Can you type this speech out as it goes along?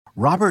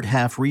Robert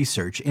Half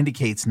research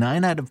indicates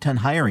 9 out of 10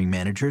 hiring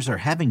managers are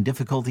having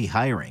difficulty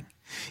hiring.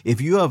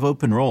 If you have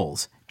open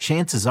roles,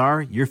 chances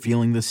are you're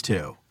feeling this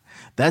too.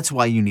 That's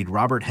why you need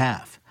Robert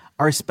Half.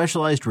 Our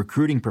specialized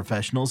recruiting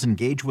professionals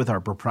engage with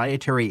our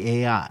proprietary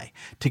AI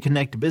to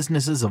connect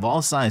businesses of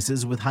all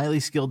sizes with highly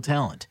skilled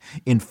talent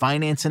in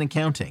finance and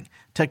accounting,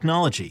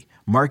 technology,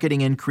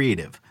 marketing and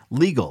creative,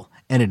 legal,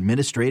 and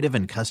administrative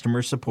and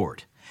customer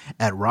support.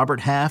 At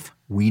Robert Half,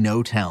 we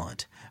know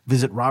talent.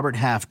 Visit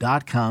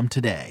roberthalf.com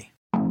today.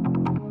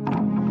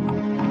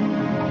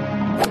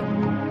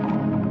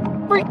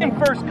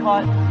 Freaking first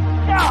cut.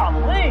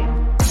 Golly.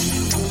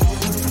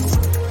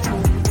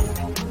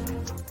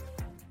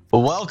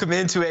 Welcome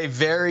into a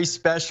very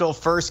special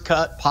First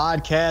Cut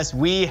podcast.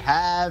 We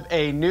have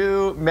a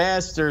new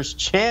Masters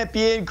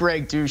champion,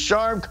 Greg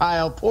Ducharme,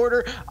 Kyle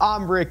Porter.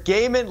 I'm Rick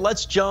Gaiman.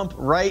 Let's jump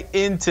right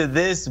into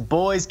this,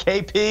 boys.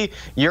 KP,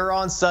 you're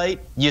on site.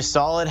 You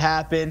saw it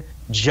happen.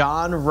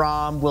 Jon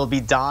Rahm will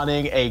be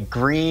donning a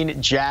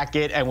green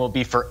jacket and will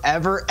be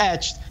forever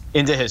etched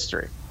into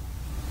history.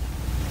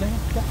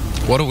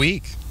 What a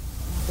week.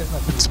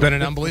 It's been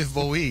an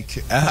unbelievable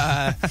week.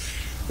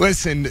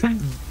 Listen,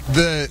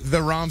 the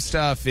Rahm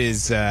stuff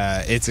is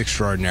it's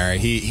extraordinary.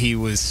 He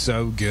was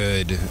so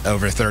good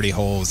over 30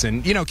 holes,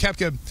 and you know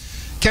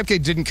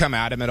Koepka didn't come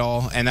at him at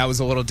all, and that was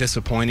a little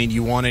disappointing.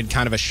 You wanted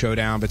kind of a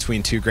showdown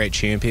between two great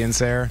champions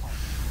there,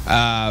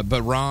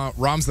 but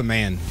Rahm's the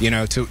man. You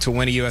know, to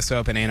win a U.S.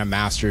 Open and a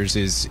Masters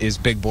is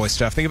big boy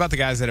stuff. Think about the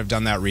guys that have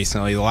done that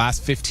recently. The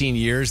last 15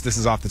 years, this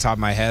is off the top of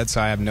my head, so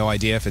I have no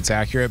idea if it's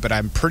accurate, but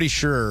I'm pretty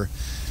sure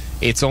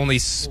it's only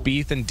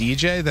Spieth and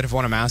DJ that have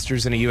won a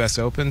Masters in a U.S.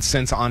 Open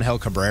since Angel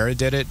Cabrera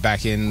did it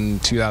back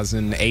in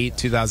 2008,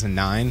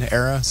 2009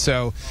 era.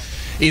 So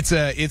it's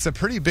a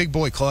pretty big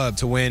boy club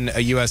to win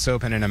a U.S.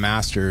 Open and a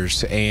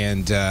Masters.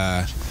 And,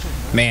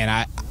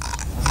 man,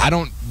 I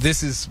don't –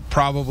 this is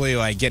probably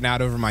like getting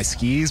out over my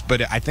skis,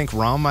 but I think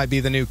Rahm might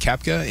be the new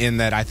Koepka in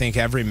that I think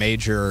every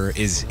major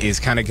is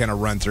kind of going to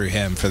run through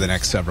him for the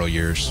next several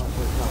years.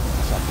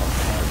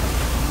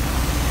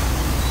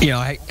 You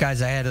know,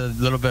 guys, I had a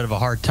little bit of a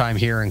hard time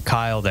hearing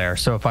Kyle there,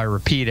 so if I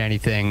repeat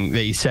anything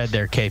that you said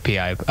there, KP,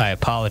 I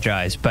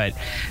apologize. But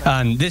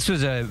this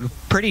was a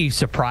pretty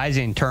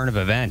surprising turn of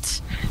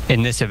events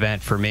in this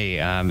event for me.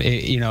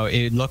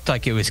 It looked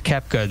like it was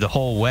Koepka the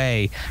whole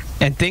way,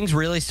 and things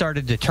really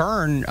started to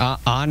turn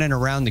on and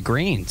around the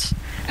greens.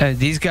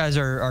 These guys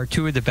are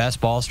two of the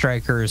best ball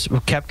strikers.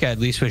 Well, Koepka at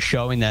least was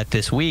showing that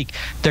this week.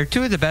 They're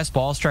two of the best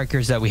ball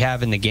strikers that we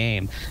have in the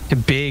game.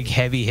 Big,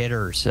 heavy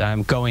hitters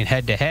going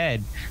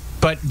head-to-head.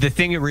 But the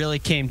thing it really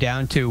came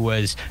down to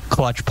was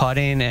clutch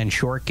putting and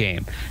short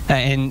game.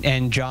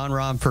 And Jon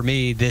Rahm, for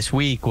me, this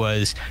week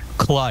was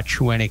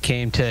clutch when it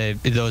came to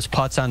those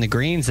putts on the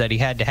greens that he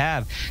had to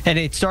have. And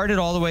it started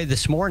all the way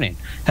this morning.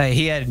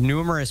 He had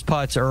numerous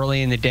putts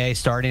early in the day,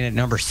 starting at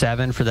number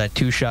 7 for that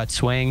 2-shot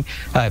swing.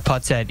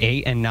 Putts at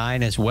 8 and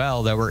 9 as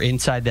well that were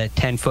inside that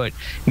 10-foot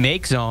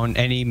make zone,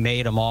 and he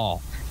made them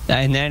all.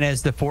 And then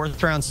as the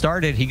 4th round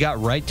started, he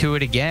got right to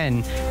it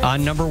again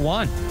on number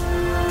 1.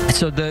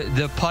 So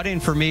the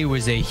putting for me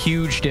was a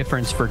huge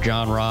difference for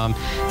Jon Rahm.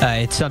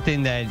 It's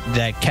something that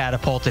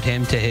catapulted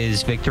him to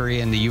his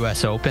victory in the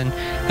U.S. Open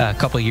a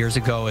couple of years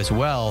ago as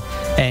well.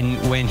 And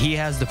when he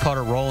has the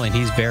putter rolling,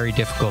 he's very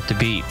difficult to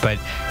beat. But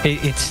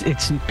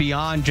it's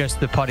beyond just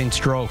the putting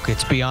stroke.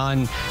 It's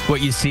beyond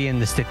what you see in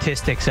the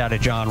statistics out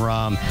of Jon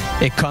Rahm.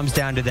 It comes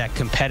down to that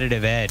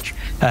competitive edge,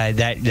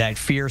 that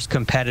fierce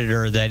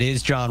competitor that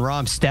is Jon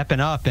Rahm stepping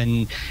up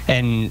and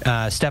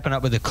stepping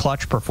up with a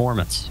clutch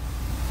performance.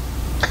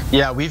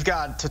 Yeah, we've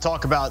got to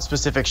talk about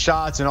specific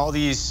shots and all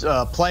these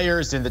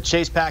players in the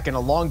chase pack and a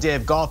long day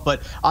of golf,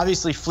 but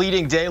obviously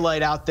fleeting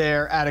daylight out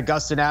there at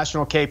Augusta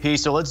National, KP.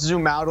 So let's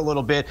zoom out a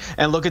little bit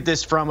and look at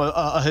this from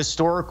a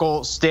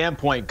historical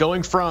standpoint.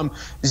 Going from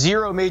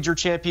 0 major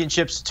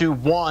championships to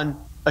 1,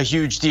 a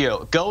huge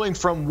deal. Going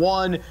from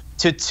 1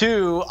 to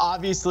 2,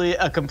 obviously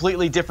a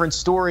completely different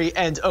story.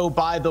 And oh,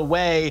 by the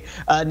way,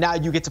 now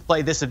you get to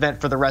play this event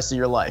for the rest of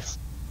your life.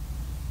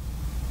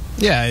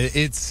 Yeah,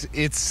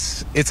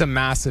 it's a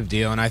massive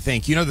deal, and I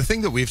think, you know, the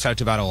thing that we've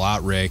talked about a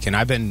lot, Rick, and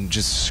I've been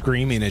just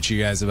screaming at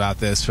you guys about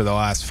this for the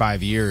last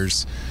 5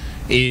 years,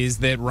 is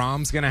that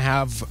Rahm's going to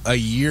have a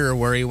year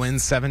where he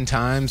wins 7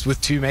 times with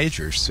 2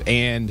 majors,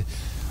 and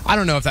I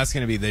don't know if that's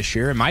going to be this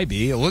year. It might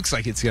be. It looks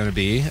like it's going to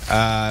be,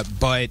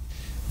 but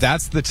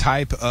that's the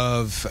type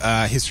of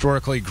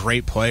historically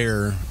great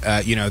player,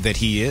 that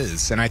he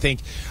is. And I think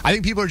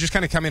people are just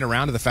kind of coming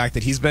around to the fact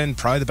that he's been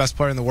probably the best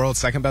player in the world,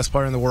 second best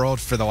player in the world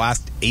for the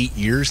last 8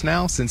 years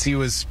now, since he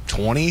was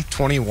 20,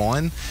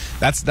 21.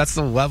 That's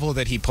the level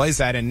that he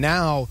plays at. And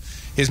now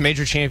his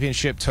major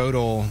championship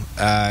total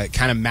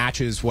kind of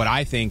matches what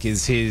I think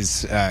is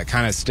his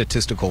kind of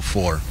statistical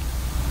floor.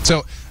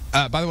 So,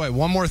 by the way,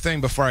 one more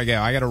thing before I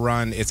go. I got to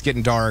run. It's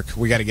getting dark.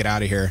 We got to get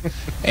out of here.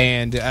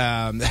 And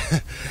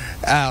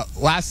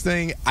last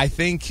thing, I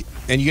think,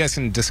 and you guys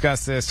can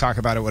discuss this, talk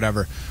about it,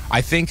 whatever.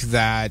 I think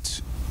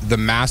that the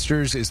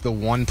Masters is the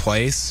one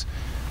place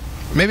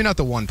maybe not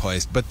the one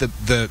place, but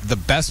the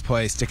best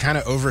place to kind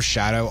of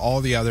overshadow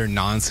all the other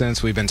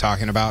nonsense we've been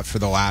talking about for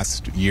the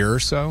last year or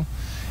so.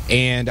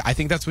 And I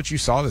think that's what you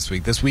saw this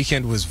week. This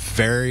weekend was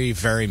very,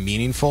 very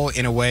meaningful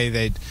in a way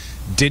that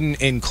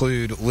didn't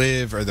include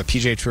LIV or the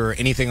PGA Tour or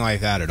anything like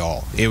that at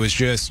all. It was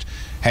just,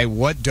 hey,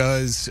 what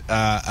does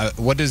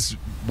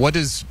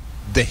the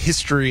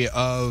history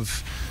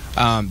of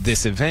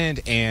this event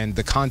and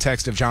the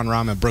context of Jon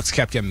Rahm and Brooks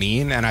Koepka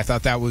mean? And I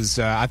thought that was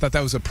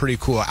a pretty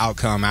cool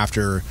outcome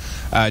after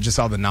just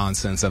all the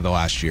nonsense of the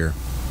last year.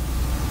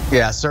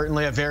 Yeah,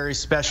 certainly a very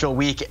special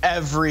week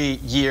every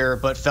year,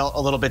 but felt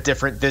a little bit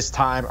different this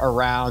time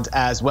around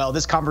as well.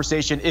 This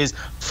conversation is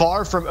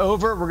far from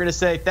over. We're going to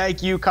say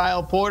thank you,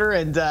 Kyle Porter,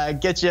 and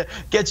get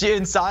you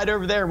inside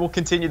over there. We'll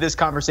continue this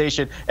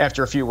conversation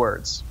after a few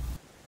words.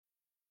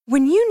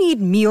 When you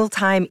need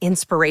mealtime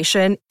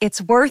inspiration,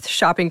 it's worth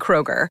shopping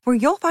Kroger, where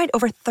you'll find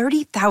over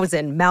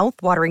 30,000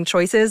 mouth-watering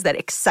choices that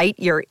excite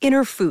your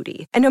inner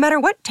foodie. And no matter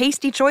what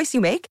tasty choice you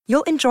make,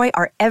 you'll enjoy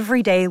our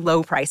everyday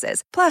low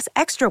prices, plus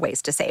extra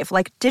ways to save,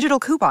 like digital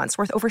coupons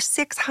worth over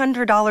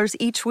 $600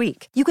 each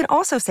week. You can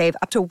also save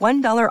up to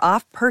 $1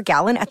 off per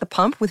gallon at the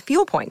pump with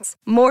fuel points.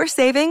 More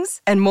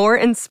savings and more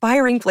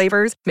inspiring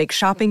flavors make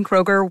shopping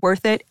Kroger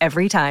worth it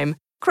every time.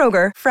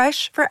 Kroger,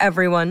 fresh for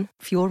everyone.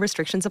 Fuel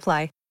restrictions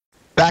apply.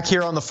 Back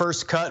here on the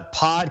First Cut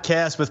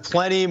podcast with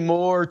plenty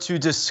more to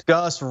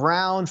discuss.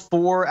 Round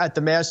 4 at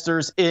the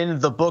Masters in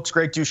the books.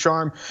 Greg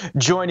DuCharme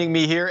joining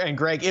me here. And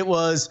Greg, it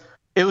was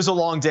a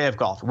long day of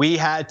golf. We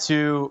had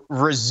to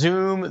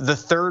resume the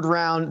third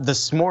round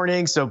this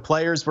morning, so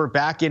players were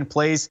back in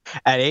place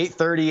at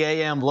 8:30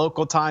 a.m.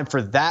 local time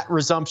for that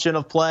resumption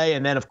of play,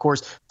 and then, of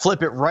course,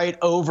 flip it right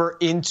over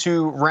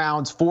into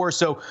round 4.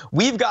 So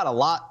we've got a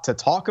lot to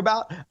talk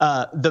about.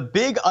 The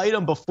big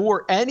item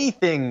before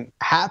anything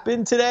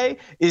happened today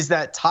is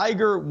that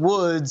Tiger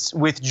Woods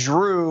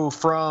withdrew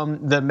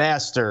from the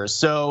Masters.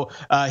 So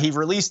he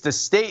released a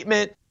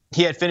statement.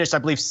 He had finished, I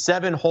believe,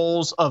 7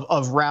 holes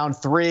of round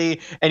 3,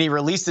 and he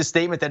released a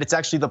statement that it's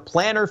actually the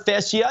plantar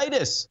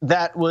fasciitis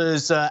that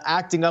was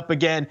acting up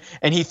again,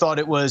 and he thought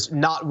it was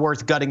not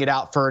worth gutting it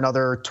out for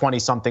another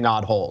 20-something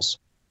odd holes.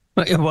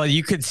 Well,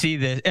 you could see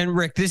this. And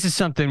Rick, this is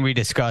something we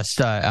discussed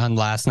on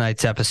last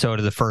night's episode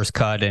of the First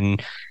Cut, and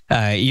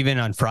even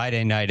on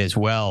Friday night as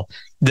well.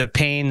 The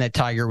pain that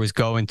Tiger was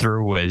going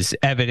through was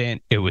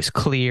evident. It was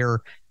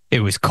clear. It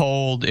was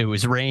cold. It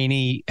was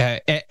rainy.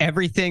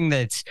 Everything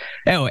that's,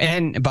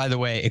 and by the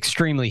way,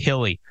 extremely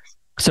hilly.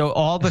 So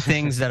all the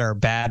things that are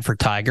bad for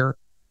Tiger,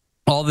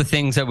 all the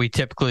things that we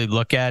typically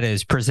look at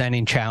as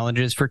presenting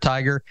challenges for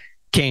Tiger,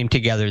 came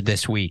together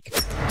this week.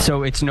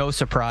 So it's no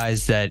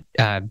surprise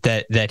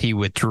that he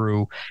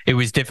withdrew. It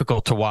was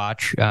difficult to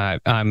watch.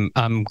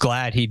 I'm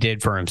glad he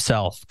did for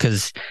himself,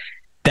 because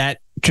that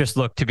just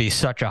looked to be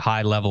such a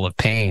high level of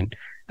pain.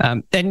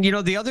 And,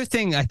 the other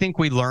thing I think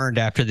we learned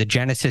after the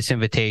Genesis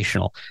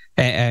Invitational,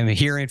 and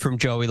hearing from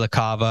Joey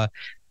LaCava,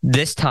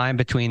 this time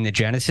between the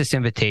Genesis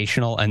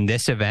Invitational and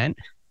this event,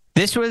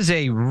 this was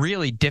a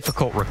really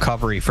difficult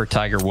recovery for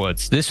Tiger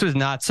Woods. This was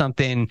not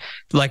something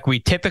like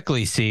we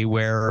typically see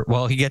where,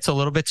 well, he gets a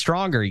little bit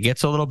stronger, he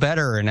gets a little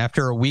better, and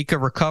after a week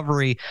of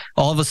recovery,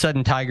 all of a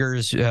sudden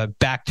Tiger's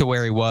back to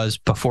where he was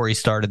before he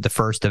started the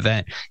first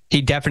event.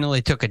 He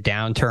definitely took a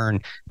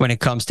downturn when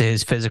it comes to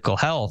his physical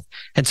health.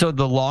 And so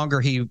the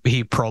longer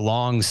he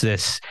prolongs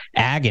this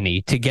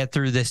agony to get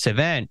through this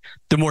event,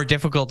 the more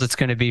difficult it's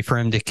going to be for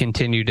him to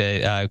continue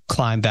to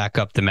climb back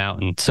up the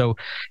mountain. So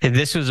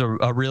this was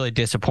a really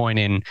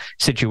disappointing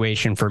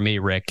situation for me,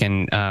 Rick.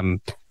 And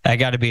I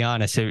got to be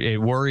honest, it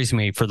worries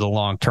me for the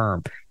long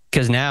term,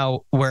 because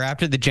now where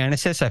after the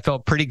Genesis, I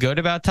felt pretty good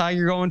about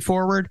Tiger going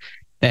forward.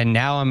 And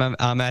now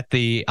I'm at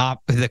the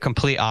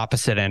complete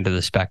opposite end of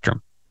the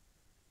spectrum.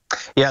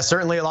 Yeah,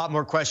 certainly a lot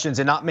more questions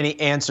and not many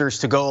answers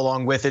to go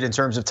along with it in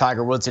terms of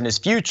Tiger Woods and his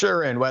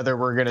future, and whether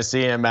we're going to see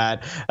him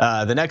at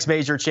the next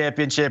major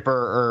championship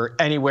or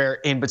anywhere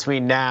in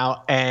between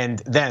now and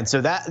then.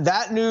 So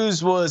that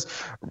news was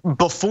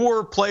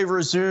before play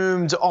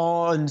resumed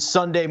on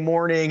Sunday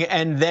morning,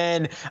 and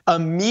then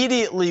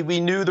immediately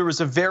we knew there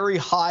was a very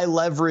high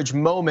leverage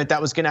moment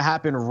that was going to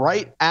happen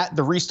right at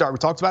the restart. We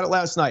talked about it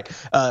last night.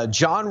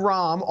 Jon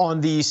Rahm on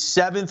the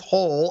 7th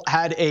hole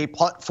had a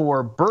putt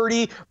for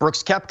birdie.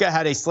 Brooks Koepka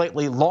had a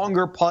slightly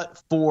longer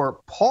putt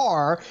for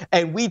par,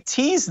 and we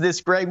teased this,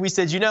 Greg. We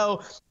said,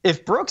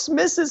 if Brooks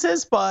misses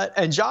his putt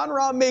and Jon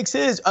Rahm makes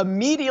his,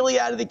 immediately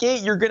out of the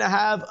gate, you're going to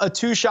have a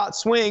 2-shot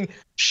swing.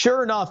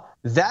 Sure enough,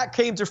 that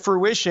came to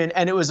fruition,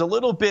 and it was a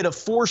little bit of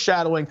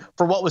foreshadowing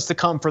for what was to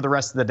come for the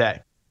rest of the day.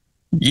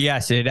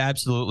 Yes, it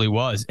absolutely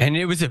was. And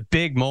it was a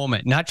big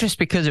moment, not just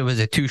because it was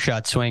a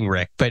 2-shot swing,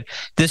 Rick, but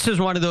this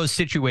was one of those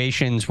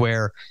situations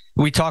where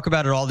we talk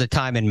about it all the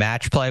time in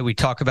match play. We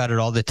talk about it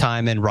all the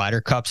time in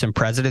Ryder Cups and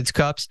President's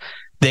Cups.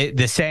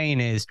 The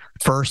saying is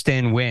first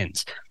in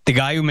wins. The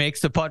guy who makes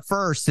the putt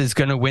first is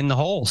going to win the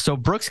hole. So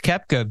Brooks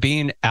Koepka,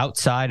 being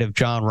outside of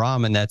Jon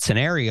Rahm in that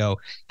scenario,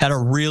 had a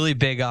really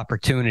big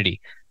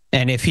opportunity.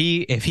 And if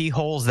he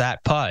holds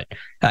that putt,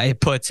 it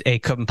puts a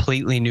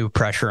completely new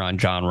pressure on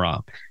Jon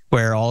Rahm,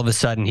 where all of a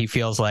sudden he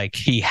feels like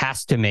he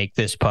has to make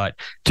this putt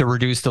to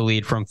reduce the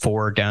lead from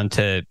 4 down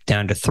to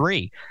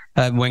 3.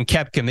 When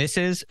Koepka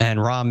misses and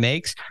Rahm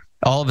makes,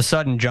 all of a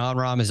sudden Jon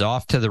Rahm is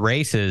off to the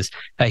races.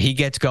 He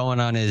gets going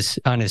on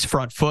his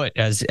front foot,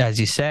 as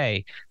you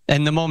say,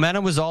 and the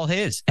momentum was all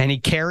his, and he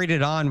carried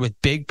it on with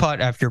big putt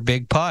after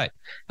big putt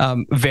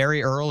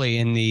very early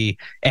in the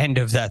end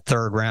of that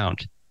third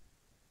round.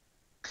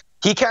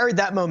 He carried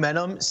that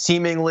momentum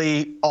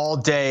seemingly all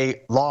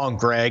day long,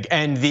 Greg,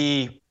 and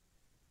the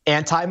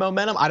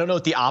anti-momentum, I don't know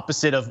what the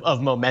opposite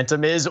of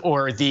momentum is,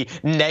 or the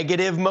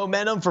negative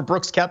momentum for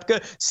Brooks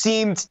Koepka,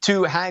 seemed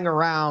to hang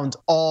around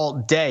all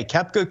day.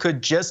 Koepka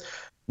could just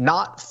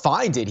not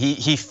find it.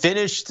 He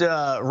finished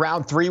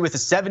round 3 with a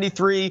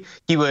 73.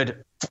 He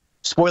would,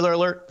 spoiler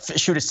alert,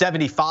 shoot a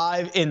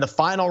 75 in the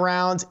final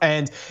round.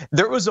 And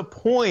there was a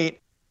point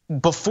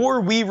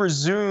before we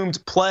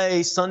resumed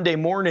play Sunday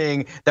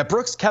morning that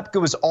Brooks Koepka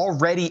was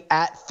already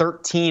at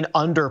 13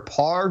 under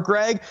par,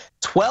 Greg.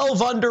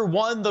 12 under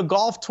won the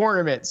golf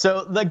tournament.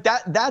 So like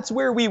that's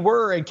where we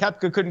were, and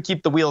Koepka couldn't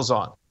keep the wheels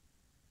on.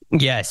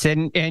 Yes,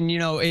 and you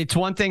know, it's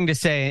one thing to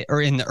say,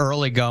 or in the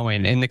early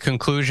going, in the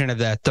conclusion of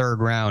that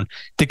third round,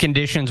 the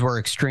conditions were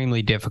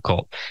extremely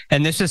difficult.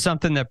 And this is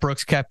something that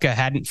Brooks Koepka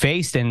hadn't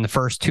faced in the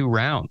first 2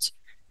 rounds.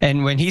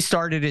 And when he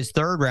started his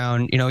third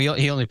round, you know,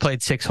 he only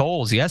played 6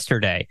 holes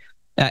yesterday.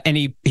 And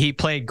he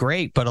played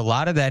great, but a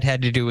lot of that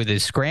had to do with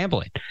his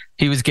scrambling.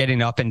 He was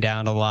getting up and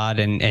down a lot,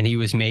 and he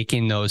was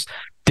making those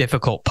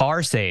difficult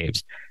par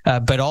saves.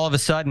 But all of a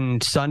sudden,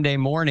 Sunday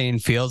morning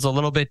feels a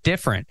little bit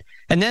different.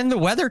 And then the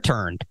weather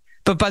turned.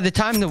 But by the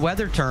time the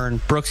weather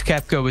turned, Brooks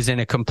Koepka was in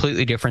a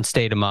completely different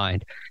state of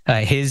mind.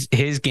 His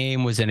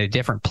game was in a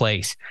different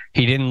place.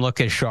 He didn't look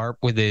as sharp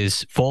with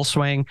his full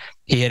swing.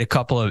 He had a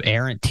couple of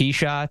errant tee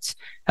shots.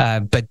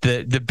 But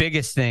the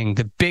biggest thing,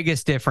 the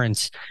biggest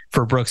difference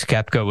for Brooks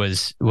Koepka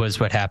was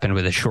what happened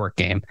with his short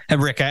game.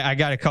 And Rick, I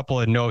got a couple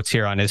of notes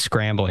here on his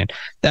scrambling.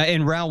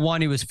 In round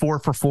 1, he was 4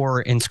 for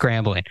 4 in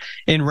scrambling.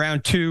 In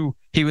round 2,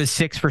 he was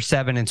 6 for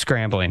 7 in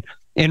scrambling.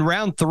 In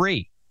round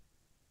 3,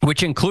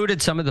 which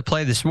included some of the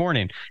play this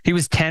morning, he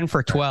was 10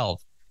 for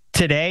 12.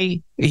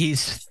 Today,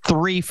 he's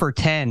 3 for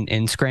 10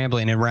 in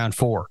scrambling in round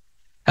 4.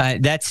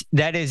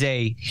 That is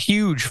a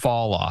huge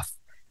fall off.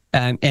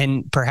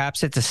 And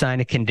perhaps it's a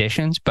sign of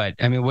conditions, but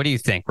I mean, what do you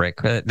think,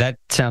 Rick? That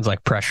sounds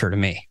like pressure to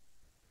me.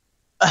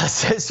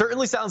 It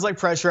certainly sounds like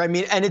pressure. I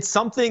mean, and it's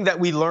something that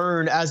we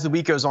learn as the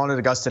week goes on at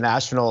Augusta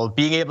National.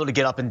 Being able to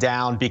get up and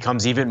down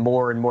becomes even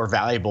more and more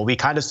valuable. We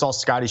kind of saw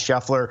Scottie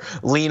Scheffler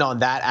lean on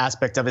that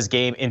aspect of his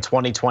game in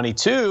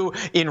 2022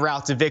 in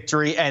route to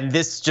victory, and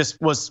this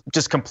was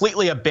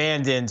completely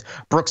abandoned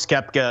Brooks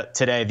Koepka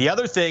today. The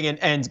other thing,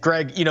 and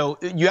Greg, you know,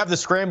 you have the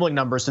scrambling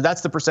number, so that's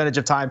the percentage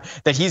of time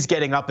that he's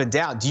getting up and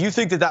down. Do you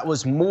think that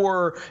was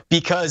more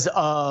because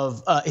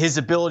of his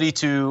ability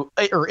to,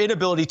 or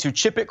inability to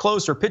chip it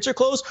close or pitch it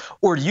close?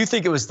 Or do you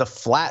think it was the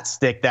flat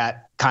stick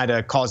that kind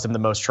of caused him the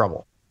most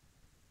trouble?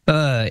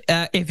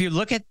 If you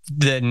look at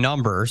the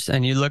numbers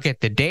and you look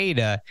at the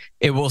data,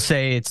 it will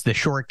say it's the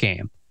short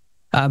game.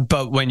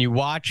 But when you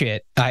watch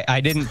it, I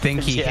didn't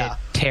think he hit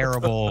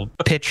terrible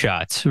pitch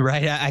shots,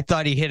 right? I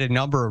thought he hit a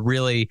number of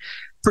really,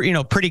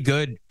 pretty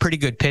good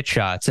pitch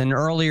shots. And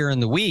earlier in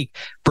the week,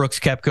 Brooks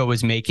Koepka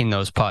was making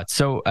those putts.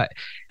 So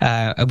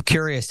I'm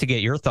curious to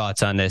get your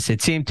thoughts on this.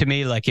 It seemed to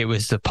me like it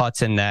was the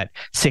putts in that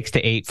 6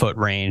 to 8 foot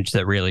range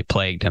that really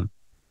plagued him.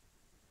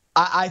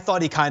 I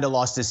thought he kind of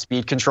lost his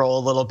speed control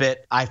a little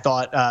bit. I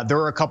thought there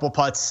were a couple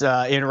putts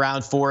in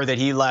round 4 that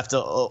he left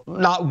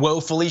not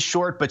woefully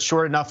short, but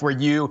short enough where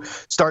you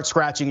start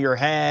scratching your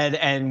head.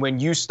 And when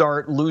you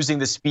start losing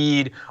the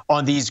speed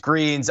on these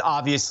greens,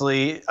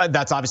 obviously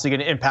that's obviously going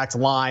to impact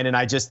line. And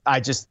I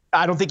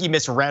don't think he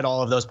misread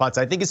all of those putts.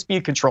 I think his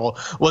speed control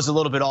was a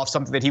little bit off,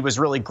 something that he was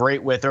really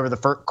great with over the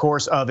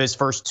course of his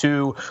first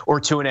 2 or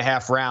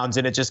 2.5 rounds,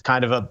 and it just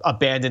kind of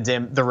abandoned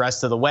him the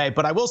rest of the way.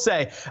 But I will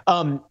say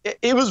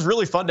it was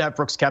really fun to have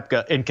Brooks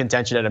Koepka in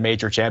contention at a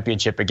major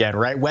championship again,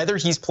 right? Whether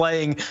he's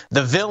playing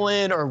the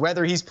villain or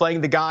whether he's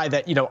playing the guy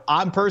that,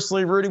 I'm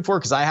personally rooting for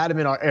because I had him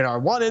in our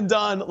one and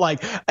done.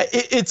 Like,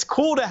 it's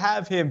cool to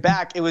have him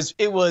back. It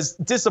was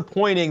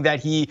disappointing that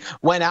he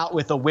went out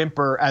with a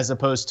whimper as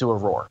opposed to a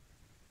roar.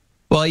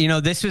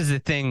 Well, this was the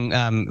thing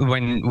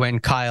when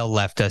Kyle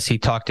left us. He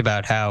talked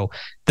about how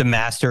the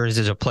Masters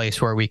is a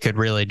place where we could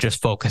really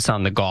just focus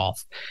on the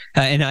golf.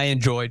 And I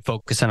enjoyed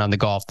focusing on the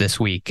golf this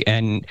week.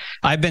 And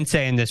I've been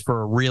saying this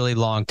for a really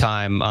long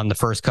time on the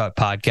First Cut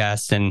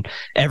podcast and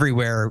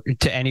everywhere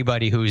to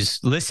anybody who's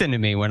listened to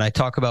me when I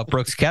talk about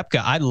Brooks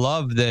Koepka. I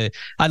love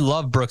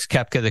Brooks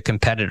Koepka, the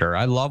competitor.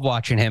 I love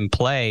watching him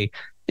play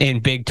in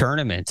big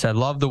tournaments. I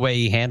love the way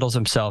he handles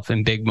himself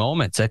in big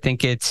moments. I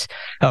think it's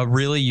a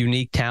really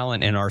unique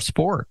talent in our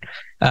sport.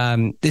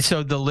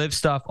 So the live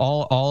stuff,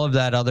 all of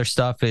that other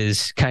stuff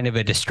is kind of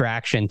a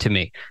distraction to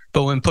me.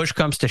 But when push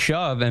comes to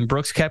shove and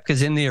Brooks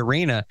Koepka's in the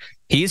arena,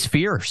 he's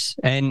fierce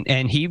and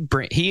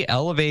he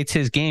elevates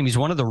his game. He's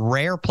one of the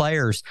rare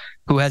players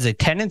who has a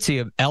tendency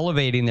of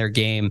elevating their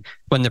game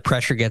when the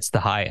pressure gets the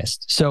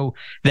highest. So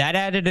that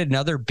added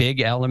another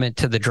big element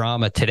to the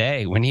drama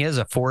today when he has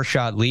a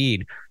 4-shot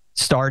lead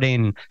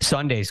starting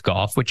Sunday's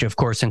golf, which of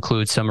course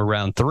includes some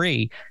around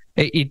 3.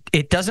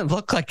 It doesn't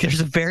look like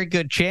there's a very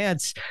good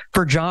chance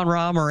for Jon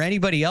Rahm or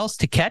anybody else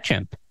to catch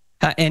him.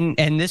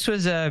 And this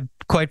was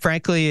quite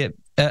frankly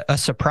a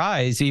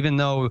surprise, even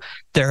though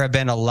there have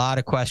been a lot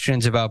of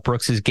questions about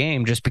Brooks's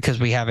game just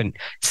because we haven't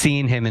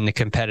seen him in the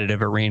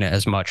competitive arena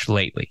as much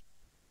lately.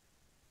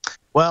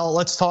 Well,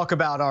 let's talk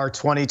about our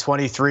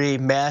 2023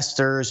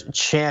 Masters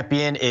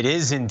champion. It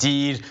is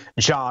indeed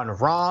Jon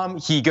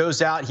Rahm. He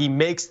goes out, he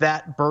makes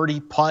that birdie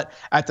putt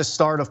at the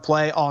start of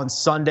play on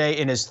Sunday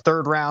in his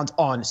 3rd round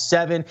on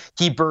 7.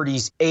 He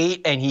birdies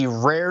 8, and he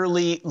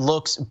rarely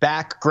looks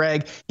back,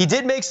 Greg. He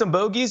did make some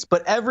bogeys,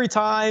 but every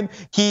time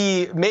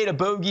he made a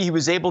bogey, he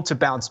was able to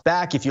bounce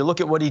back. If you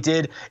look at what he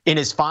did in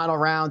his final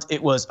round,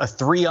 it was a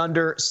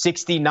 3-under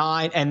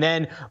 69. And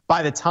then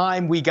by the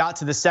time we got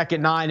to the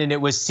second 9, and it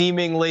was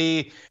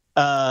seemingly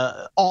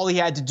all he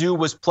had to do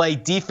was play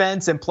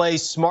defense and play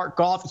smart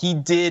golf, he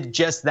did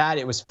just that.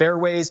 It was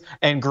fairways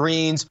and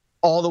greens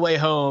all the way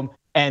home.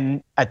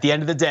 And at the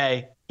end of the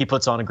day, he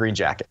puts on a green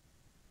jacket.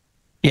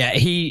 Yeah,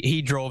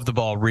 he drove the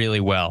ball really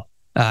well.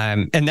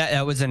 And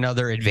that was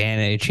another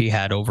advantage he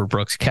had over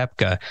Brooks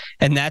Koepka.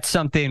 And that's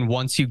something,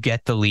 once you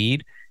get the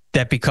lead,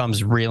 that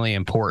becomes really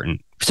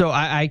important. So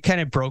I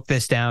kind of broke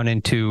this down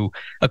into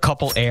a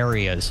couple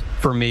areas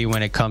for me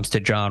when it comes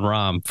to Jon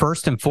Rahm.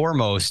 First and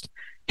foremost,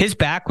 his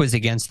back was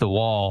against the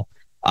wall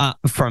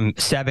from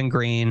 7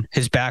 green.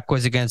 His back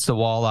was against the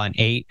wall on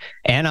 8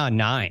 and on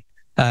 9.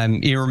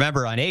 You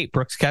remember on 8,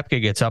 Brooks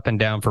Koepka gets up and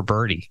down for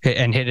birdie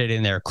and hit it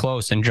in there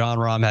close, and Jon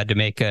Rahm had to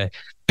make a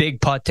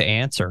big putt to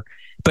answer.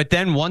 But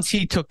then once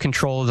he took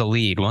control of the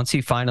lead, once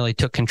he finally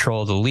took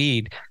control of the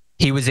lead,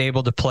 he was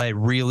able to play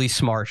really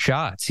smart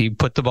shots. He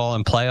put the ball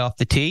in play off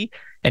the tee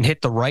and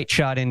hit the right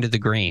shot into the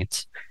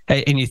greens.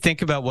 And you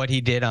think about what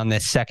he did on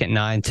this second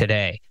 9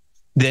 today.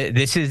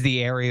 This is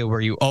the area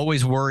where you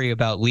always worry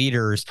about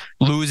leaders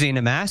losing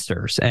a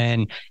Masters.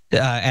 And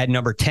at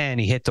number 10,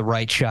 he hit the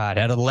right shot.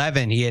 At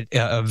 11, he hit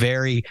a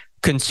very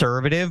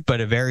conservative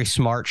but a very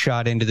smart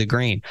shot into the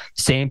green.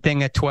 Same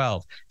thing at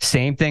 12.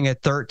 Same thing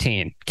at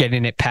 13,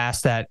 getting it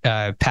past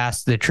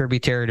the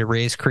tributary to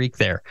Rays Creek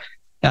there.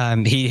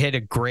 He hit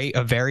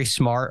a very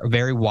smart,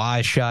 very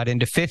wise shot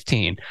into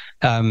 15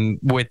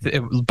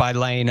 by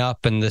laying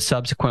up and the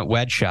subsequent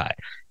wedge shot.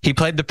 He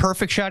played the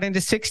perfect shot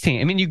into 16.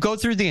 I mean, you go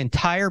through the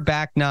entire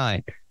back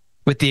 9,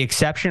 with the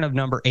exception of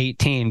number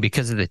 18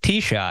 because of the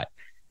tee shot.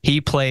 He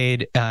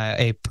played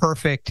a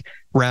perfect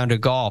round of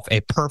golf,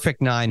 a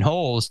perfect 9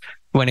 holes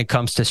when it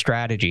comes to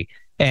strategy.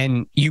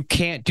 And you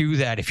can't do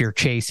that if you're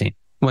chasing.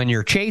 When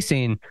you're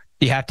chasing,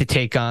 you have to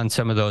take on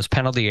some of those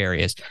penalty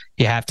areas.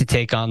 You have to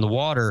take on the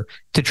water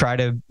to try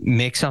to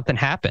make something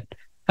happen.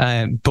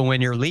 But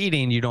when you're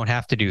leading, you don't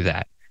have to do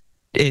that.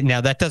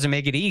 Now, that doesn't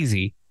make it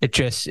easy.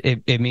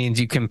 It means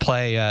you can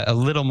play a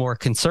little more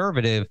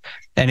conservative.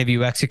 And if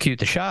you execute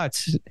the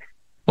shots,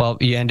 well,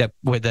 you end up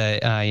with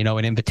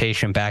an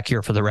invitation back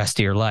here for the rest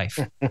of your life.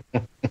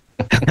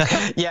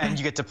 Yeah, and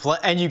you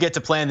get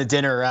to plan the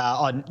dinner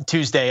on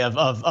Tuesday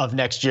of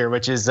next year,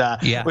 which is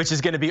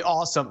going to be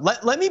awesome.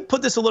 Let me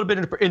put this a little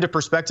bit into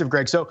perspective,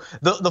 Greg. So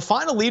the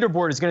final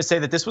leaderboard is going to say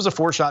that this was a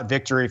 4-shot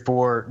victory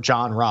for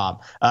Jon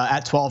Rahm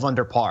at 12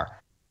 under par.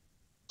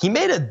 He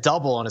made a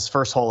double on his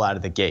first hole out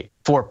of the gate,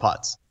 4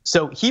 putts.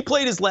 So he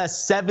played his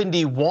last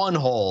 71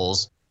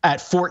 holes at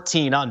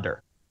 14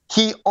 under.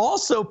 He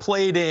also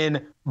played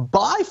in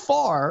by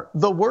far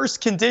the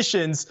worst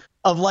conditions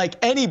of like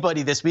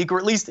anybody this week, or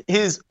at least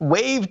his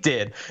wave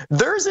did.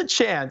 There's a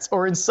chance,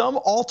 or in some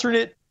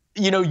alternate,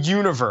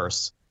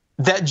 universe,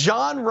 that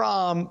Jon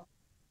Rahm,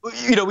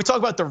 we talk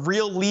about the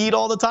real lead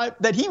all the time,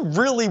 that he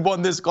really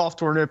won this golf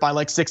tournament by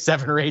like 6,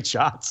 7, or 8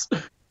 shots.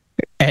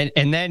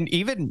 And then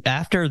even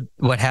after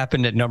what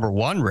happened at number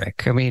 1,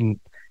 Rick, I mean,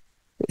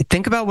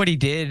 think about what he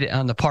did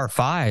on the par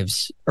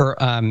 5s or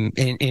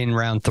in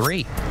round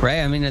 3, right?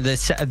 I mean,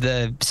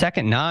 the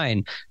second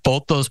 9,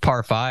 both those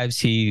par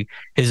 5s, he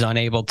is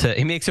unable to.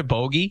 He makes a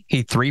bogey.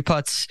 He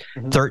 3-putts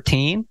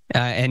 13,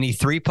 and he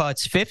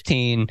 3-putts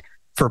 15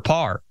 for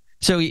par.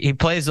 So he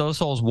plays those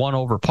holes 1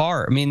 over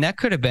par. I mean, that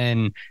could have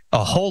been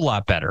a whole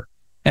lot better.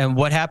 And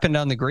what happened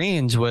on the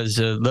greens was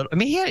a little. I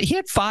mean, he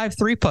had 5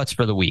 3-putts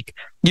for the week.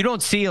 You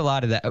don't see a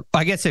lot of that.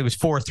 I guess it was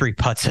 4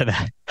 3-putts and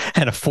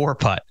a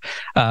 4-putt.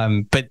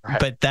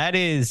 But that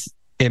is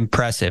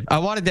impressive. I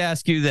wanted to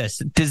ask you this: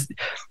 Does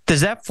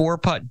that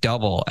 4-putt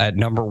double at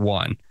number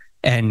 1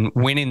 and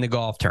winning the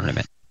golf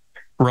tournament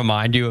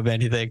remind you of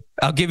anything?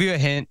 I'll give you a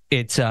hint.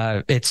 It's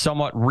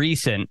somewhat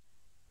recent.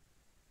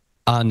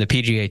 on the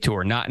PGA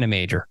Tour, not in a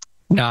major,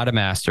 not a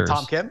Masters.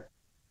 Tom Kim?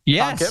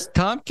 Yes,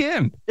 Tom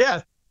Kim.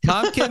 Yeah.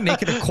 Tom Kim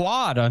making a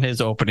quad on his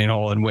opening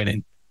hole and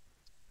winning.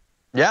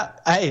 Yeah.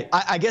 Hey,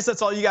 I guess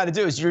that's all you got to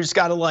do is you just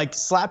got to like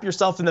slap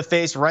yourself in the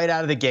face right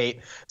out of the gate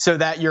so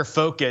that you're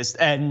focused,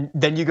 and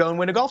then you go and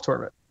win a golf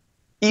tournament.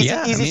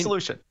 Easy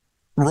solution.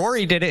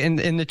 Rory did it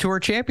in the Tour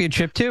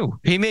Championship too.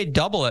 He made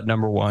double at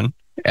number one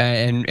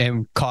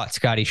and caught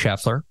Scotty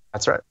Scheffler.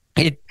 That's right.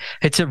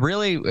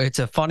 It's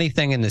a funny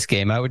thing in this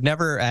game. I would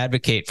never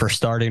advocate for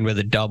starting with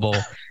a double,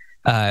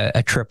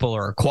 a triple,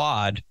 or a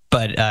quad.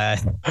 But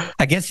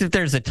I guess if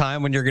there's a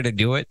time when you're going to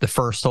do it, the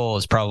first hole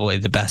is probably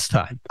the best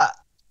time.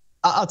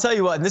 I'll tell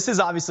you what, and this is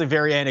obviously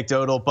very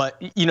anecdotal,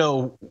 but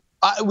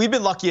we've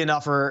been lucky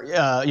enough, or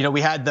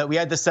we had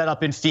the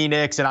setup in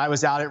Phoenix, and I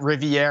was out at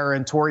Riviera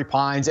and Torrey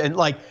Pines, and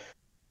like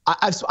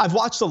I've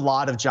watched a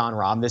lot of Jon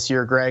Rahm this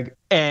year, Greg,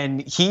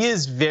 and he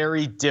is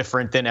very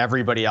different than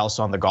everybody else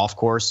on the golf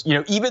course.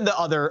 Even the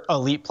other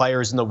elite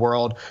players in the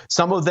world,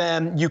 some of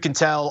them you can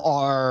tell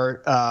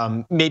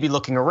are maybe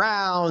looking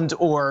around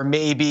or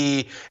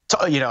maybe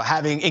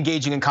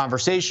engaging in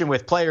conversation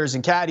with players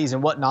and caddies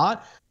and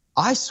whatnot.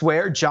 I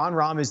swear Jon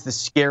Rahm is the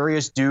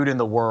scariest dude in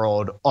the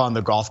world on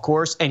the golf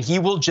course, and he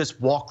will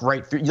just walk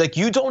right through. Like,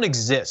 you don't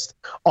exist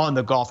on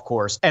the golf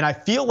course. And I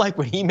feel like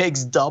when he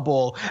makes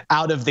double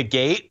out of the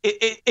gate,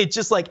 it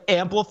just like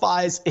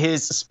amplifies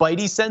his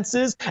spidey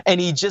senses,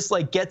 and he just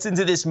like gets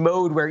into this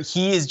mode where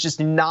he is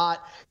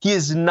not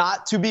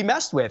to be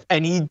messed with,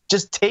 and he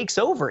just takes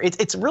over.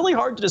 It's really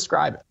hard to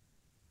describe it.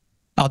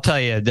 I'll tell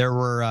you, there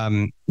were,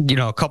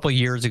 a couple of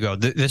years ago,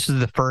 this is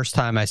the first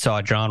time I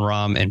saw Jon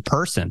Rahm in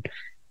person.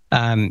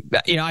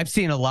 I've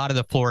seen a lot of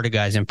the Florida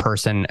guys in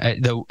person.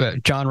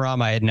 Jon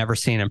Rahm I had never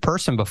seen in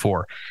person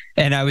before.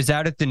 And I was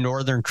out at the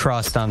Northern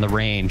Trust on the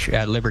range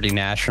at Liberty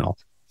National.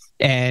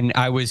 And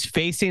I was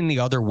facing the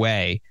other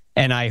way,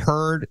 and I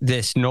heard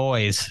this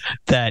noise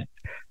that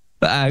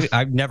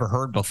I've never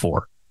heard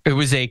before. It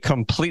was a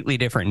completely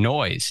different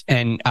noise.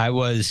 And I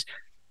was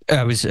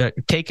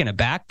taken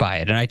aback by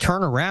it. And I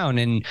turn around,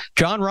 and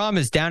Jon Rahm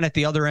is down at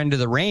the other end of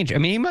the range. I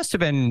mean, he must have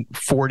been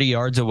 40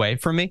 yards away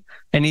from me,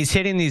 and he's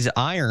hitting these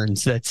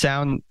irons that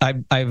sound,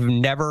 I've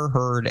never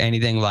heard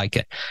anything like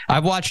it.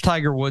 I've watched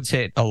Tiger Woods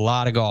hit a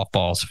lot of golf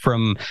balls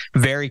from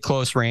very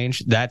close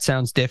range. That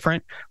sounds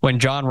different. When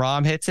Jon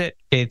Rahm hits it,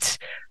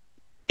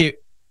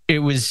 it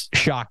was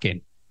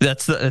shocking.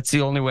 That's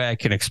the only way I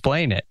can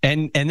explain it.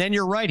 And then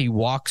you're right. He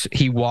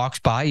walks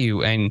by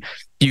you, and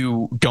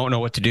you don't know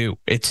what to do.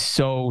 It's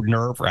so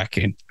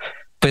nerve-wracking.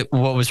 But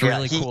what was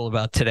really cool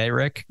about today,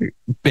 Rick,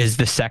 is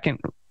the second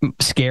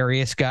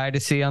scariest guy to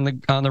see on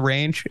the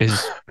range is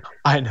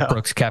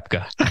Brooks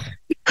Koepka.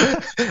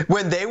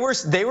 When they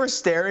were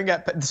staring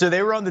at, so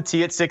they were on the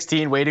tee at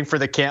 16 waiting for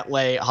the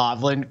Cantlay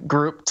Hovland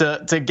group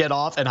to get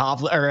off, and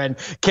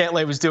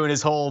Cantlay was doing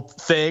his whole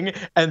thing,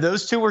 and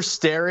those two were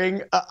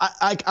staring.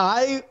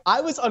 I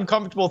was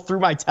uncomfortable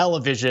through my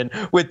television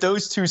with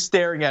those two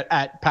staring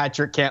at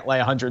Patrick Cantlay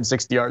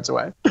 160 yards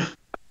away.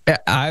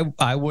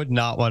 I would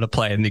not want to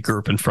play in the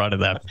group in front of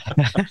them.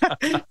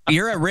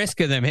 You're at risk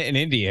of them hitting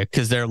India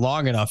because they're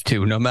long enough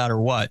to, no matter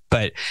what.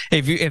 But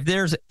if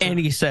there's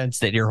any sense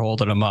that you're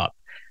holding them up,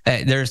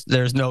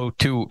 there's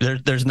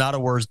not a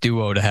worse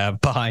duo to have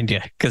behind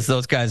you, because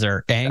those guys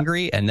are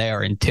angry and they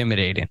are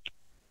intimidating.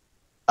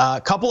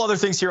 A couple other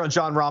things here on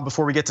Jon Rahm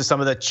before we get to some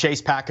of the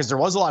chase pack, because there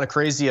was a lot of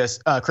craziness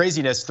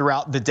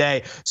throughout the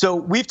day. So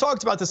we've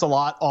talked about this a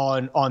lot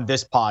on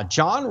this pod.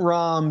 Jon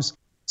Rahm's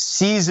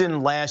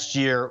season last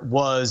year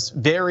was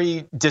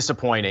very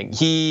disappointing.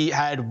 He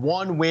had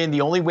one win.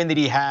 The only win that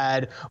he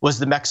had was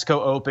the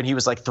Mexico Open. He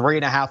was like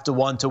 3.5 to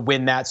 1 to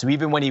win that. So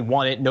even when he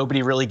won it,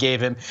 nobody really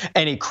gave him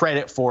any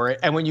credit for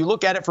it. And when you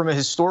look at it from a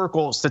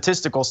historical,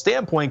 statistical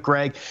standpoint,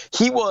 Greg,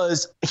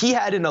 he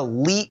had an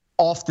elite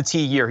off the tee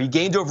year. He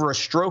gained over a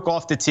stroke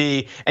off the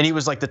tee, and he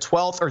was like the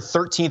 12th or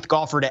 13th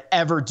golfer to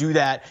ever do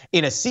that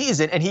in a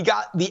season. And he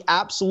got the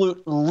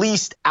absolute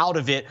least out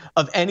of it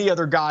of any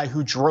other guy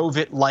who drove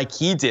it like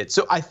he did.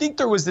 So I think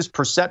there was this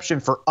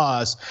perception for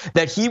us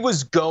that he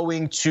was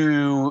going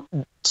to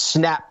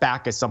snap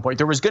back at some point.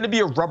 There was going to be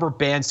a rubber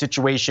band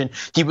situation.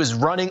 He was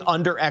running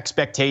under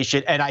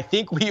expectation, and I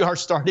think we are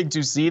starting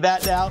to see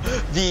that now.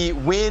 The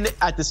win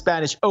at the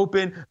Spanish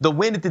Open, the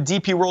win at the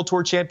DP World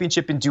Tour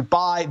Championship in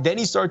Dubai, then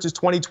he starts his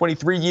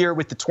 2023 year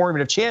with the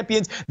Tournament of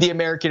Champions, the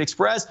American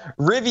Express,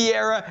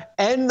 Riviera,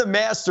 and the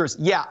Masters.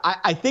 Yeah,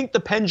 I think the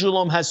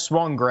pendulum has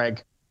swung,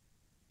 Greg.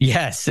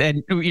 Yes,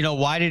 and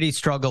why did he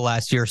struggle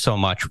last year so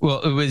much? Well,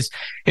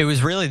 it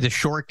was really the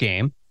short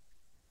game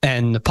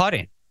and the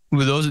putting.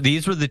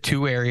 These were the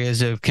two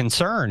areas of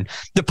concern.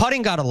 The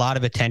putting got a lot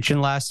of attention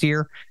last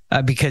year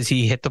because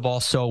he hit the ball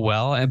so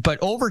well. But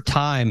over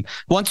time,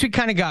 once we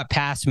kind of got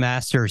past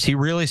Masters, he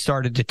really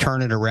started to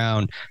turn it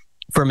around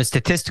from a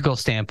statistical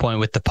standpoint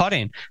with the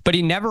putting. But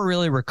he never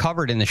really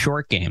recovered in the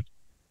short game.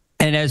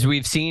 And as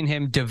we've seen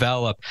him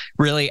develop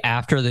really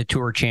after the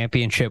Tour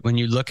Championship, when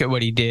you look at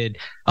what he did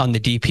on the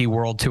DP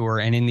World Tour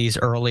and in these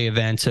early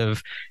events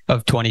of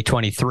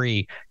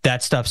 2023,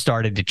 that stuff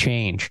started to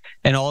change.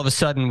 And all of a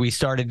sudden we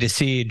started to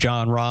see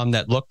Jon Rahm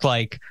that looked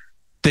like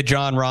the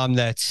Jon Rahm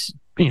that's,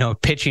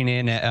 pitching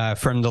in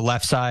from the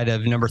left side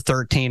of number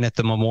 13 at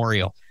the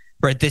Memorial.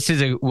 Right, this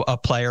is a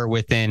player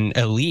with an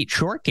elite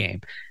short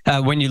game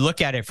when you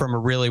look at it from a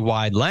really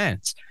wide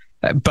lens.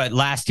 But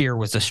last year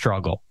was a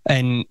struggle,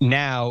 and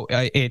now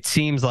it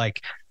seems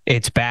like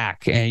it's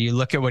back. And you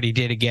look at what he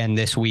did again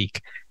this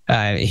week.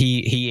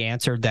 He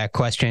answered that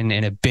question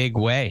in a big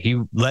way.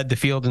 He led the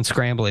field in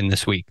scrambling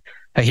this week.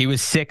 He was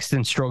 6th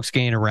in strokes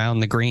gained around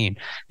the green,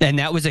 and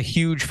that was a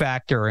huge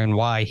factor in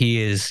why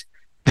he is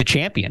the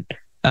champion.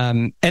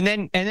 And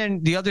then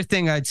the other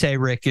thing I'd say,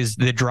 Rick, is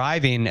the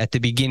driving at the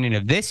beginning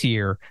of this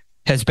year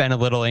has been a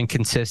little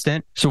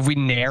inconsistent. So if we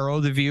narrow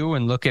the view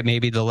and look at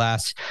maybe the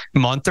last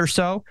month or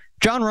so,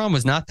 Jon Rahm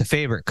was not the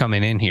favorite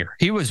coming in here.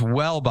 He was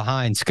well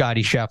behind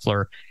Scottie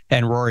Scheffler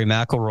and Rory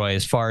McIlroy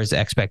as far as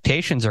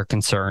expectations are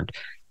concerned.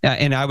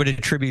 And I would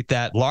attribute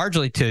that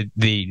largely to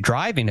the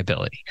driving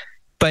ability.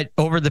 But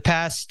over the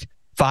past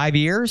 5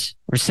 years,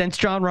 or since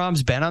Jon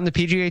Rahm's been on the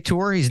PGA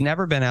Tour, he's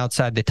never been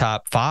outside the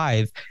top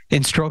 5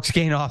 in strokes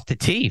gained off the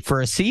tee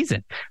for a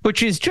season,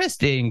 which is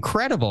just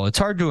incredible. It's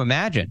hard to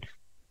imagine.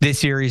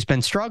 This year he's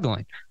been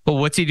struggling. But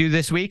what's he do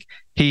this week?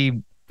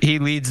 He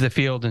leads the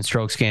field in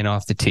strokes gained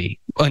off the tee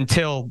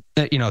until,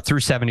 through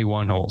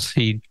 71 holes.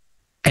 He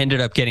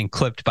ended up getting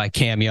clipped by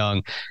Cam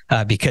Young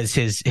because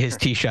his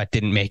tee shot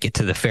didn't make it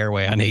to the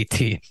fairway on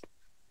 18.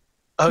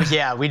 Oh,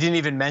 yeah. We didn't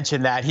even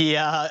mention that. He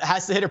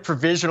has to hit a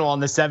provisional on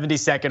the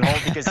 72nd hole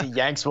because he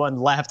yanks one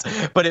left,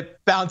 but it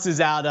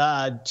bounces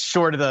out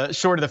short of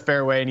the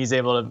fairway, and he's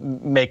able to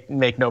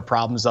make no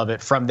problems of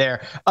it from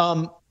there.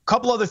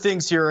 Couple other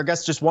things here. I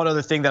guess just one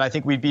other thing that I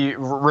think we'd be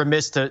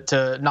remiss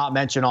to not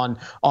mention on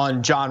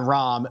Jon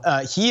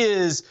Rahm. He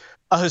is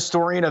a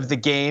historian of the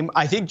game.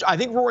 I think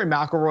Rory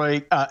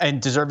McIlroy, and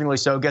deservingly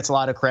so, gets a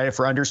lot of credit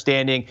for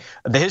understanding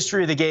the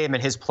history of the game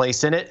and his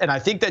place in it. And I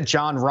think that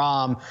Jon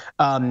Rahm,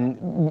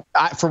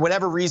 for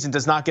whatever reason,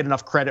 does not get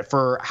enough credit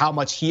for how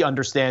much he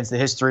understands the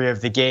history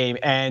of the game.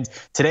 And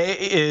today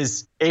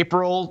is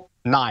April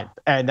 9th,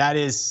 and that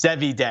is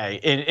Seve Day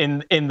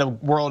in the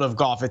world of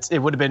golf. It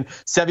would have been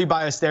Seve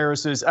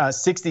Ballesteros'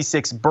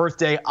 66th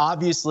birthday.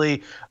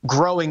 Obviously,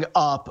 growing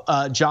up,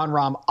 Jon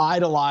Rahm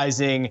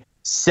idolizing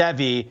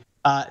Seve.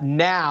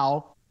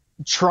 Now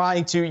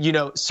trying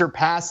to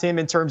surpass him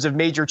in terms of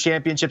major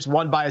championships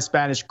won by a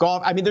Spanish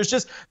golf. I mean, there's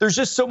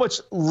just so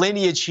much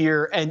lineage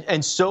here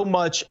and so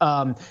much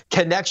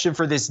connection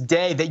for this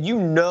day that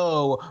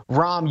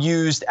Rahm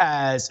used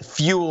as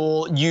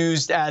fuel,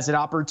 used as an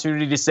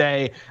opportunity to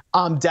say,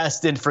 I'm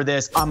destined for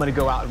this. I'm going to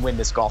go out and win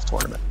this golf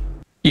tournament.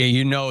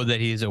 Yeah, that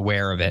he's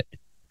aware of it.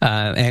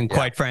 And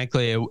quite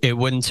frankly, it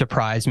wouldn't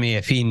surprise me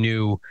if he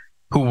knew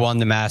who won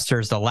the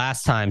Masters the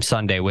last time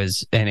Sunday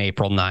was in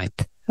April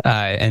 9th.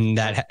 And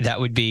that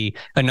would be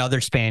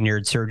another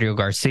Spaniard, Sergio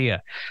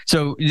Garcia.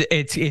 So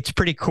it's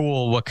pretty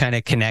cool what kind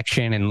of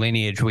connection and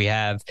lineage we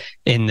have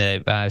in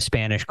the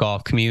Spanish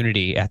golf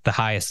community at the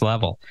highest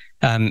level.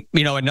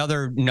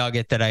 Another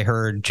nugget that I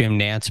heard Jim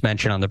Nantz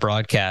mention on the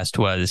broadcast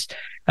was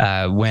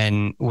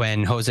when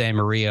Jose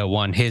Maria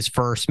won his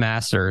first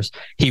Masters,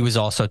 he was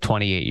also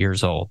 28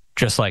 years old,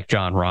 just like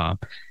Jon Rahm.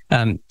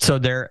 So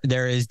there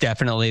is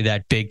definitely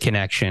that big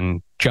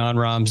connection. Jon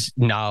Rahm's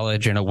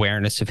knowledge and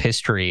awareness of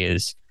history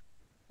is,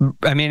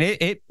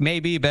 it may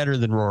be better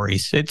than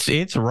Rory's.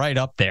 It's right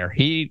up there.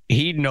 He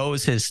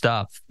knows his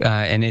stuff,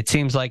 and it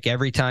seems like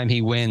every time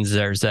he wins,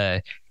 there's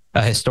a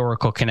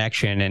historical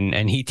connection,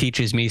 and he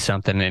teaches me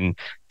something in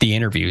the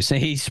interviews.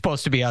 And he's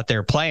supposed to be out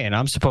there playing.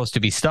 I'm supposed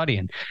to be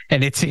studying,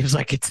 and it seems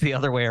like it's the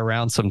other way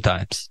around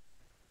sometimes.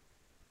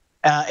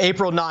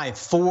 April 9th,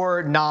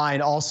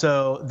 4-9,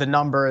 also the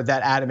number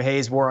that Adam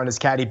Hayes wore on his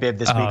caddy bib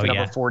this week,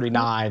 number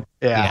 49.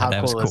 Yeah, how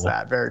cool is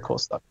that? Very cool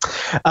stuff.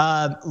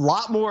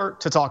 Lot more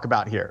to talk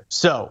about here.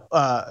 So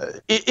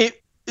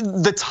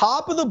the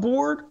top of the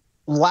board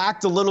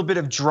lacked a little bit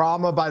of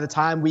drama by the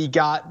time we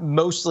got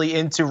mostly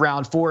into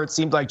round 4. It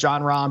seemed like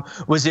Jon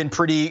Rahm was in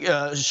pretty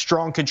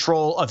strong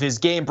control of his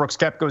game. Brooks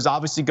Koepka was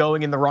obviously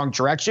going in the wrong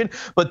direction,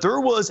 but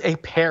there was a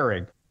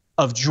pairing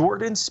of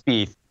Jordan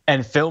Spieth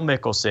and Phil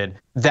Mickelson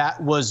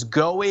that was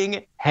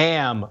going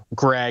ham,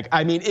 Greg.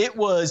 I mean, it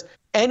was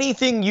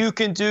anything you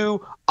can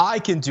do, I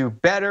can do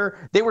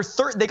better. They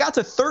got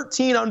to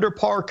 13 under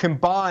par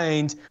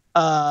combined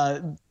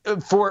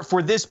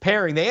for this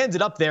pairing. They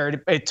ended up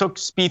there. It took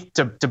Spieth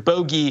to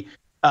bogey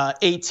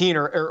 18,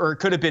 or it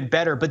could have been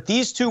better. But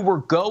these two were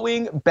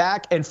going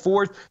back and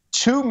forth.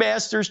 2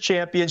 Masters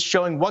champions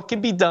showing what can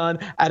be done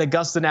at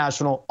Augusta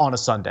National on a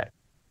Sunday.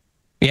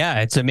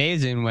 Yeah, it's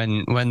amazing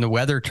when the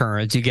weather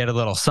turns, you get a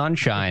little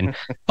sunshine.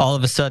 All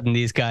of a sudden,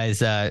 these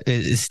guys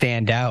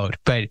stand out.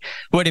 But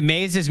what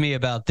amazes me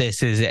about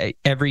this is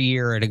every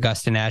year at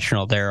Augusta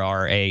National, there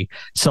are a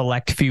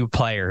select few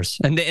players,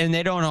 and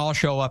they don't all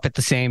show up at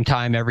the same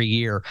time every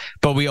year.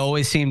 But we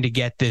always seem to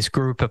get this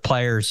group of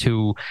players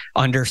who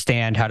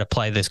understand how to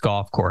play this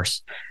golf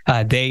course.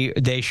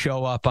 They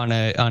show up on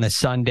a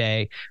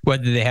Sunday,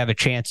 whether they have a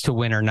chance to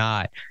win or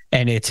not.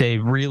 And it's a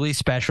really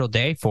special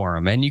day for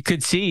him. And you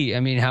could see,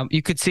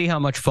 how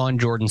much fun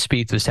Jordan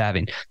Spieth was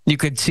having. You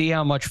could see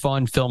how much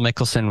fun Phil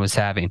Mickelson was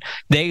having.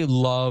 They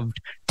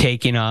loved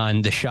taking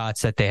on the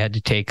shots that they had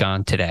to take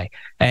on today.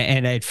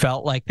 And it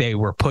felt like they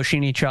were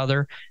pushing each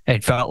other.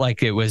 It felt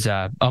like it was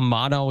a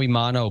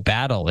mano-a-mano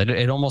battle.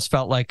 It almost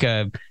felt like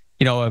a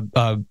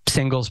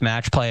singles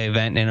match play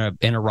event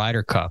in a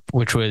Ryder Cup,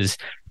 which was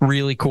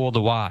really cool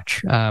to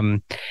watch.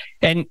 And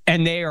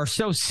they are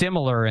so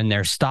similar in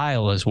their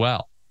style as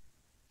well.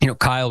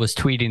 Kyle was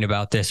tweeting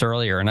about this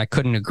earlier, and I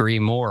couldn't agree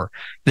more.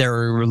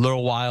 They're a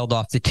little wild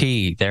off the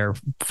tee. They're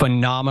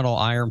phenomenal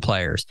iron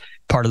players.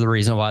 Part of the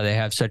reason why they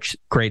have such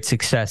great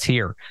success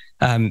here.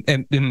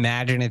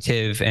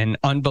 Imaginative and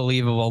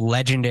unbelievable,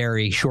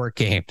 legendary short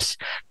games.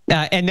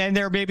 And then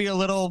they're maybe a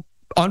little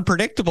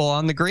unpredictable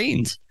on the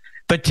greens.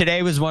 But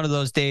today was one of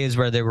those days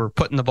where they were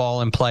putting the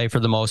ball in play for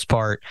the most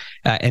part,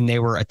 and they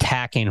were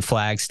attacking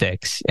flag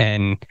sticks.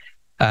 And,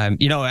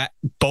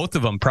 both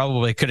of them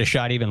probably could have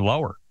shot even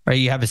lower. Right,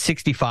 you have a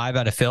 65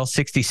 out of Phil,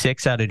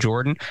 66 out of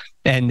Jordan,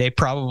 and they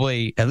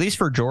probably, at least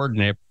for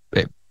Jordan,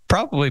 it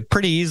probably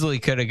pretty easily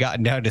could have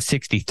gotten down to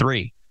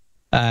 63.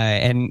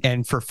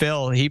 And for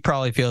Phil, he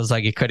probably feels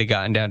like it could have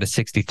gotten down to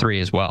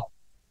 63 as well.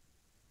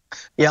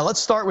 Yeah, let's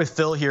start with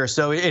Phil here.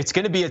 So it's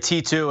going to be a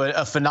T2,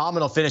 a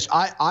phenomenal finish.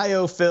 I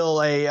owe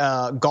Phil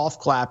a golf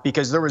clap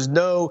because there was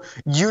no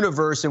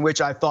universe in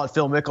which I thought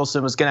Phil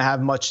Mickelson was going to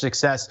have much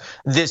success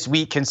this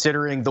week,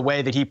 considering the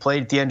way that he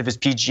played at the end of his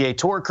PGA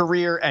Tour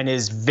career and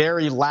his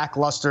very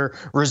lackluster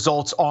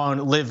results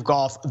on Live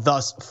Golf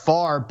thus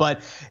far.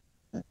 But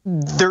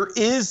there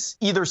is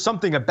either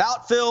something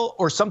about Phil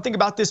or something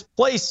about this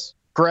place,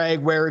 Greg,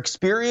 where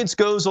experience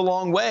goes a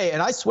long way.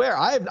 And I swear,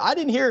 I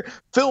didn't hear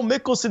Phil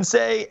Mickelson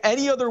say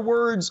any other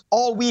words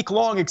all week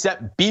long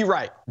except be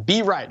right,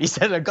 be right. He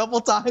said it a couple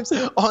times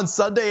on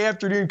Sunday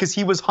afternoon because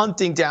he was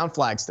hunting down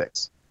flag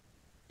sticks.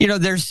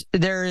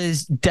 There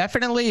is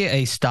definitely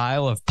a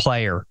style of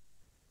player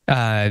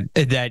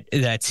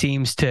that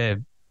seems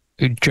to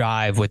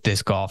jive with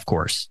this golf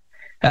course.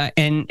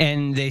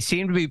 And they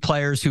seem to be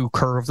players who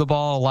curve the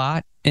ball a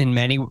lot in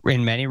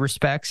many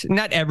respects.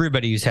 Not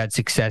everybody who's had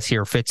success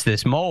here fits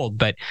this mold,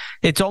 but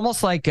it's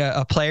almost like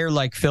a player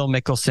like Phil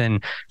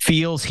Mickelson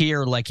feels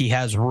here like he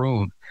has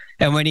room.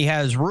 And when he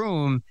has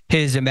room,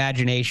 his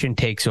imagination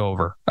takes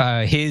over.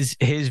 His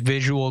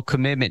visual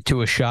commitment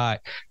to a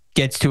shot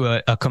gets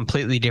to a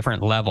completely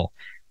different level.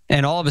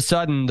 And all of a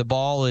sudden, the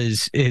ball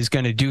is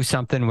going to do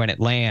something when it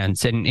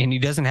lands. And he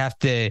doesn't have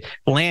to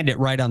land it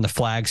right on the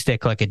flag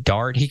stick like a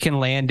dart. He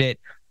can land it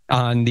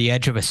on the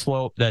edge of a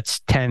slope that's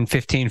 10,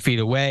 15 feet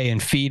away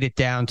and feed it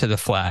down to the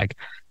flag.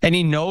 And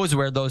he knows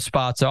where those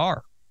spots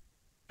are.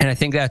 And I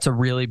think that's a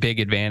really big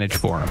advantage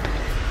for him.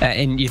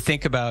 And you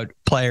think about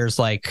players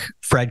like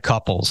Fred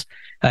Couples,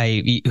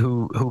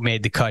 who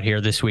made the cut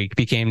here this week,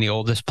 became the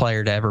oldest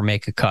player to ever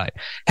make a cut.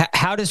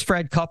 How does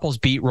Fred Couples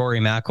beat Rory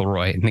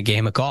McIlroy in the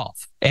game of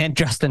golf and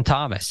Justin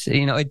Thomas?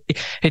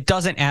 It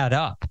doesn't add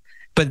up.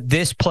 But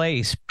this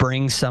place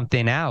brings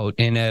something out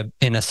in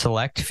a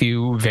select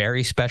few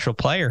very special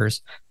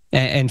players,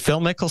 and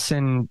Phil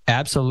Mickelson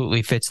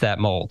absolutely fits that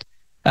mold.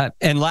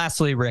 And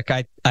lastly, Rick,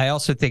 I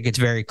also think it's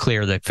very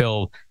clear that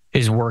Phil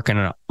is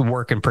working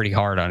pretty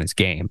hard on his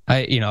game.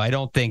 I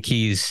don't think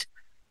he's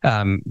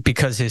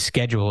because his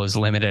schedule is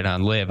limited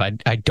on Live.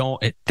 I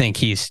don't think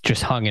he's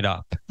just hung it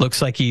up.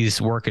 Looks like he's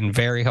working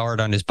very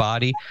hard on his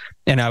body,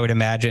 and I would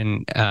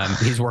imagine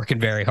he's working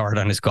very hard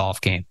on his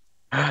golf game.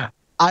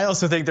 I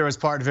also think there was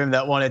part of him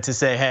that wanted to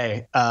say,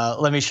 hey,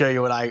 let me show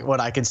you what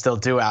I can still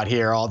do out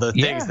here. All the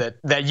things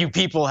that you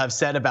people have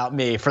said about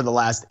me for the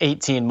last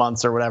 18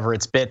 months or whatever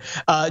it's been.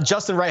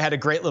 Justin Wright had a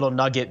great little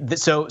nugget.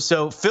 So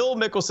Phil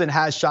Mickelson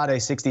has shot a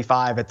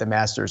 65 at the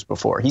Masters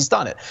before. He's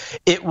done it.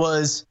 It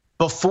was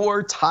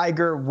before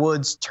Tiger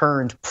Woods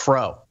turned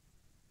pro.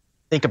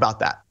 Think about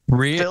that.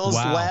 Phil's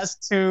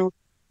last two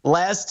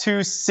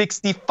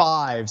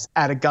 65s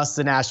at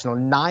Augusta National,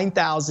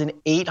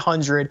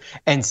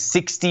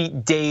 9,860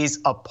 days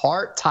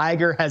apart.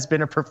 Tiger has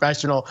been a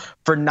professional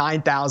for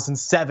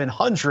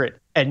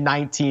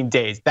 9,719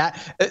 days.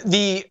 That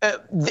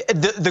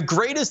the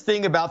greatest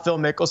thing about Phil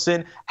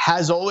Mickelson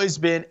has always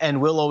been and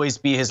will always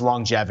be his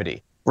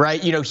longevity.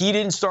 Right, he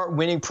didn't start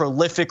winning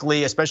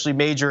prolifically, especially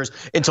majors,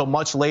 until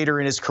much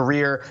later in his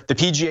career. The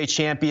PGA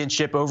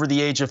Championship over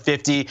the age of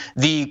 50,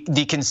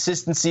 the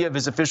consistency of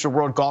his official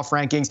world golf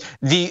rankings,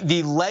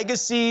 the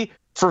legacy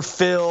for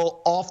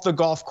Phil off the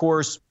golf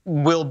course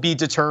will be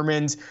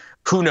determined,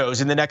 who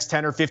knows, in the next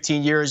 10 or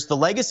 15 years. The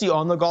legacy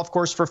on the golf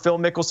course for Phil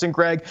Mickelson,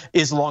 Greg,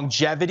 is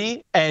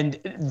longevity, and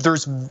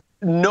there's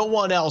no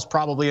one else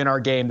probably in our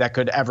game that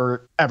could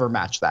ever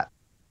match that.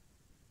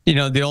 You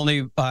know, the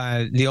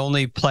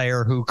only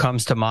player who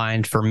comes to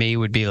mind for me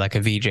would be like a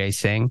Vijay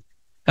Singh,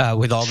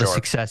 with all the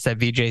success that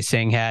Vijay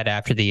Singh had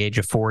after the age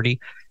of 40.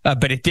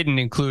 But it didn't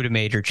include a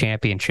major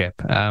championship.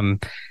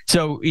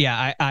 So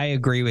yeah, I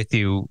agree with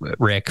you,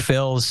 Rick.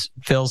 Phil's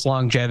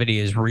longevity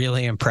is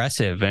really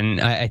impressive, and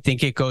I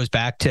think it goes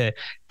back to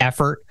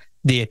effort,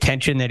 the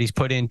attention that he's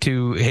put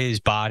into his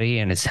body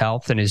and his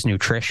health and his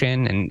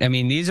nutrition. And I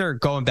mean, these are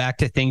going back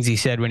to things he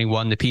said when he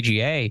won the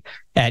PGA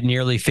at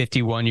nearly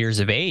 51 years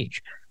of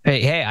age.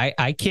 Hey,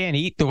 I can't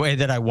eat the way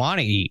that I want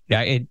to eat.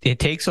 It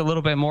takes a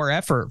little bit more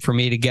effort for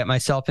me to get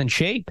myself in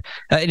shape.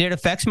 And it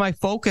affects my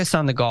focus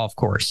on the golf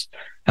course,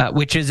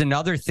 which is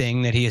another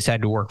thing that he has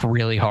had to work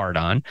really hard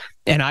on.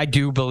 And I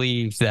do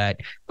believe that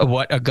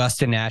what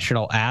Augusta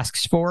National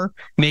asks for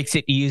makes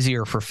it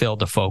easier for Phil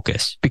to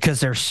focus, because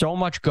there's so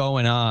much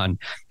going on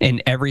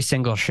in every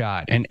single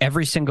shot, and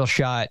every single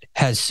shot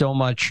has so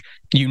much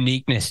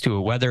uniqueness to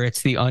it, whether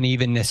it's the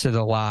unevenness of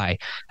the lie,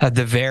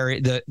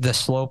 the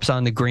slopes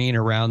on the green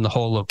around the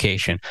hole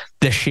location,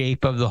 the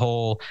shape of the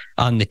hole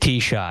on the tee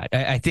shot.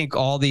 I think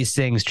all these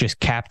things just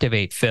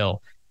captivate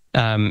Phil.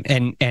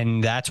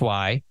 And that's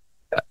why,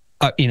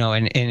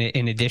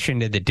 in addition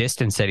to the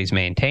distance that he's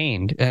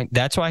maintained,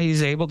 that's why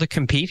he's able to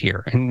compete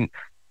here. And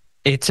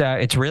it's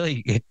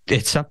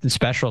something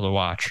special to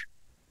watch.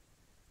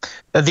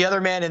 The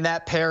other man in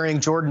that pairing,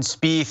 Jordan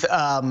Spieth,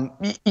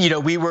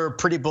 we were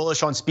pretty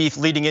bullish on Spieth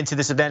leading into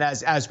this event,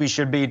 as we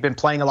should be. He'd been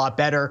playing a lot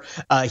better.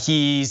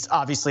 He's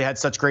obviously had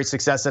such great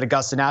success at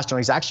Augusta National.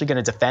 He's actually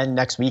going to defend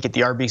next week at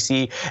the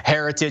RBC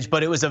Heritage,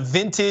 but it was a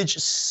vintage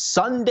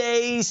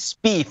Sunday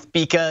Spieth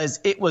because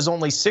it was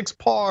only 6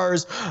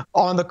 pars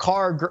on the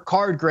card,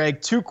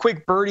 Greg. 2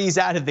 quick birdies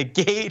out of the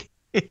gate.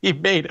 He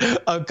made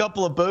a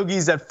couple of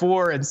bogeys at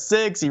 4 and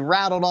 6. He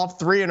rattled off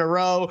 3 in a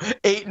row,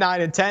 8,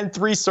 9, and 10,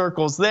 3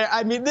 circles there.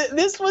 I mean,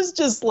 this was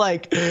just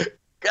like,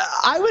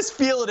 I was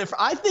feeling it.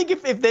 I think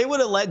if they would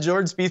have let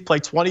Jordan Spieth play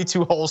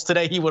 22 holes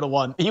today, he would have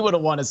won. He would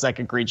have won a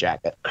second green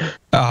jacket.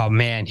 Oh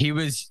man, he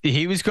was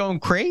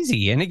going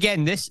crazy. And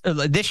again, this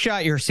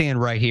shot you're seeing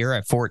right here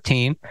at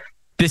 14,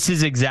 this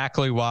is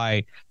exactly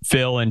why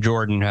Phil and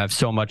Jordan have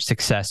so much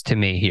success to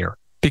me here.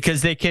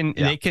 Because they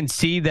can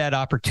see that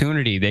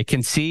opportunity. They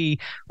can see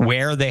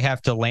where they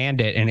have to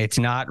land it, and it's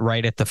not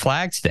right at the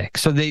flagstick.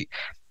 So they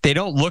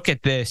don't look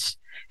at this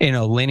in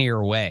a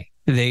linear way.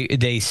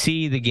 They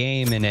see the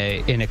game in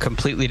a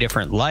completely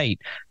different light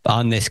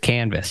on this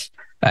canvas.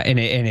 And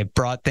it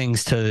brought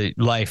things to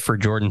life for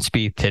Jordan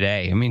Spieth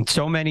today. I mean,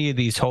 so many of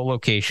these hole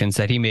locations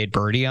that he made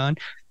birdie on,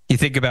 you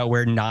think about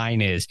where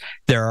 9 is.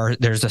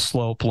 There's a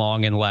slope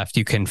long and left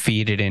you can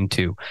feed it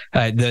into.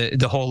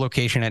 The whole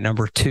location at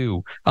number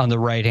 2 on the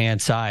right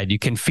hand side, you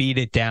can feed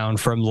it down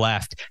from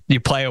left. You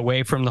play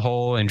away from the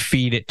hole and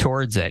feed it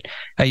towards it.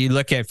 You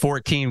look at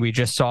 14. We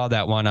just saw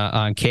that one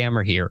on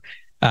camera here.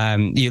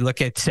 You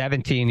look at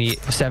 17. He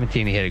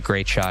hit a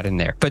great shot in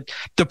there. But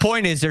the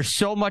point is, there's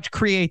so much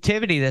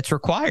creativity that's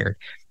required,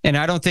 and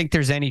I don't think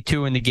there's any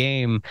 2 in the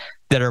game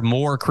that are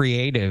more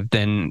creative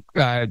than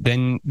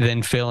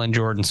Phil and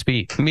Jordan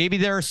Spieth. Maybe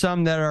there are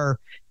some that are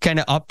kind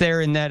of up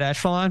there in that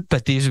echelon,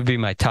 but these would be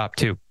my top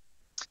 2.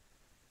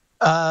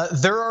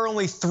 There are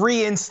only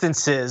 3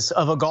 instances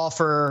of a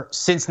golfer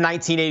since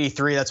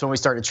 1983. That's when we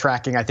started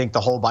tracking, I think,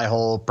 the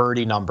hole-by-hole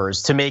birdie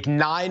numbers to make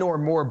 9 or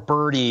more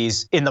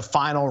birdies in the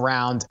final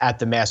round at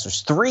the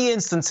Masters. 3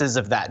 instances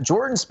of that.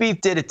 Jordan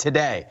Spieth did it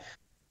today.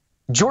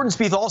 Jordan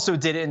Spieth also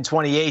did it in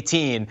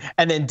 2018,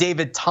 and then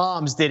David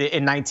Toms did it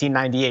in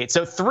 1998.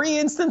 So 3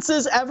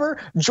 instances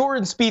ever.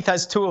 Jordan Spieth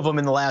has 2 of them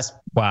in the last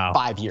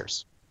 5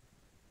 years.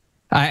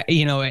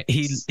 He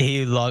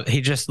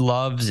just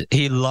loves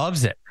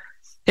it.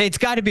 It's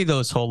got to be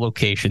those hole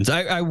locations.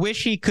 I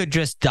wish he could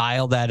just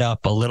dial that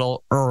up a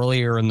little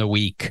earlier in the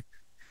week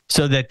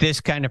so that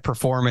this kind of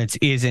performance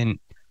isn't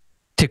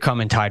to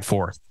come in tied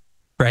 4th,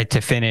 right?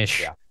 To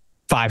finish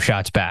 5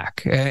 shots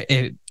back.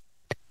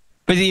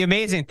 But the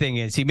amazing thing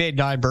is he made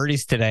 9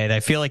 birdies today, and I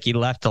feel like he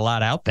left a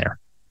lot out there.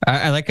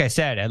 Like I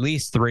said, at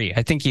least 3.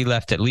 I think he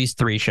left at least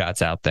 3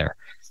 shots out there.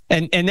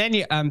 And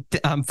then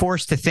I'm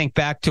forced to think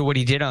back to what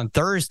he did on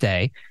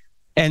Thursday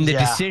and the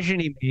decision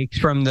he makes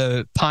from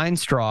the pine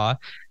straw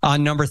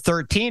on number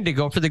 13 to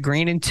go for the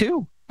green in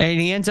 2.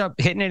 And he ends up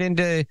hitting it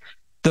into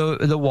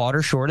the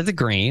water short of the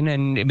green,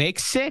 and it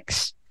makes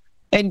 6.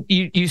 And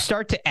you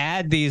start to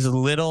add these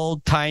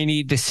little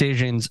tiny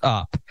decisions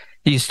up.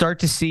 You start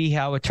to see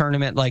how a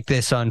tournament like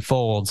this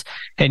unfolds,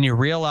 and you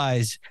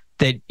realize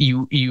that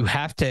you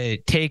have to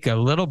take a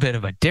little bit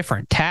of a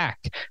different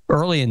tact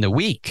early in the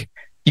week.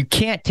 You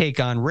can't take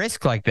on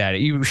risk like that.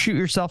 You shoot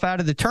yourself out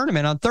of the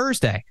tournament on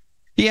Thursday.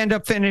 You end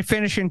up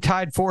finishing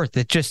tied 4th.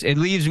 It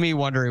leaves me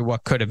wondering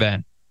what could have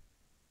been.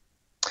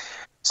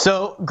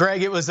 So,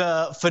 Greg, it was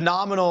a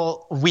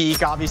phenomenal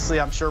week. Obviously,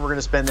 I'm sure we're going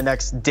to spend the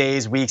next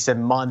days, weeks,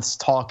 and months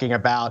talking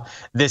about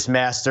this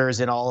Masters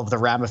and all of the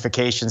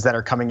ramifications that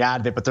are coming out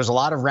of it. But there's a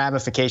lot of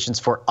ramifications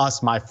for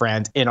us, my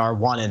friend, in our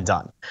one and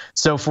done.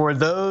 So for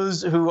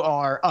those who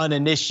are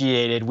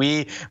uninitiated,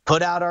 we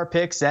put out our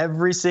picks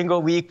every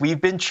single week. We've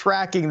been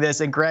tracking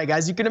this. And Greg,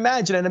 as you can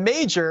imagine, in a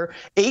major,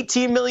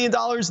 $18 million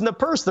in the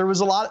purse, there was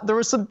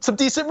some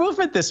decent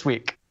movement this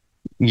week.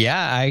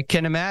 Yeah, I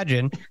can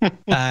imagine.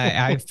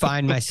 I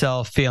find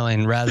myself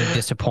feeling rather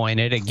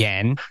disappointed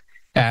again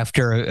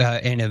after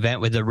an event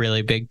with a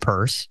really big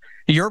purse.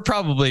 You're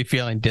probably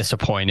feeling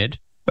disappointed.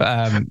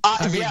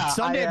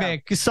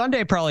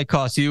 Sunday probably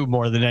cost you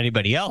more than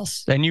anybody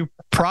else, and you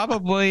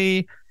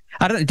probably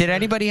did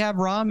anybody have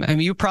Rahm? I mean,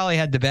 you probably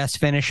had the best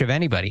finish of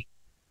anybody.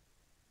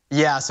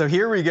 Yeah, so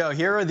here we go.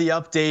 Here are the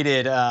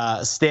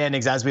updated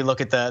standings as we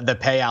look at the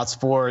payouts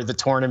for the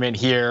tournament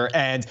here.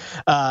 And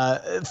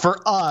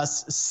for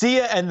us,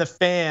 Sia and the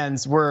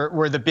fans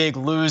were the big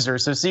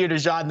losers. So Sia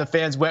Dejad and the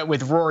fans went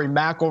with Rory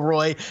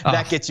McIlroy.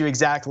 That gets you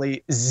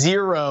exactly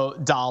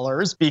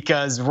 $0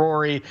 because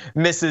Rory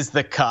misses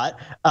the cut.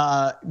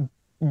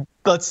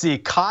 Let's see.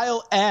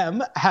 Kyle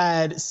M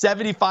had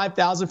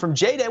 75,000 from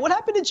J-Day. What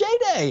happened to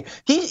J-Day?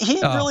 He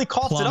really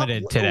coughed it up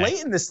today.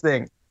 Late in this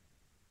thing.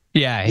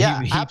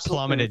 Yeah, he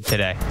plummeted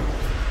today.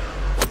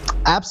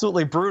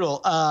 Absolutely brutal.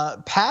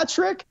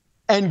 Patrick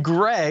and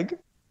Greg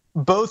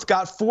both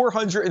got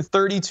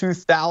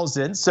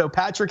 432,000. So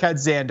Patrick had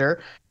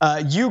Xander.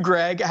 You,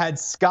 Greg, had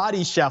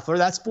Scotty Scheffler.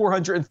 That's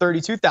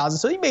 432,000.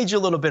 So he made you a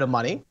little bit of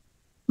money.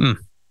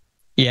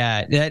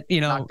 Yeah, that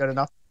not good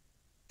enough.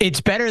 It's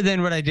better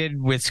than what I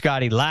did with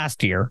Scotty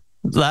last year.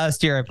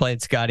 Last year I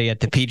played Scotty at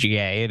the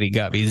PGA and he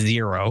got me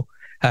 0.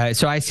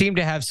 So I seem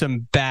to have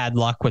some bad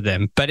luck with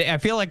him, but I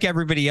feel like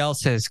everybody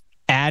else has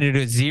added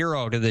a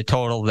 0 to the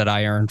total that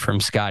I earned from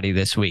Scotty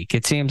this week.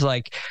 It seems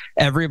like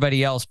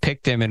everybody else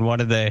picked him in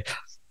one of the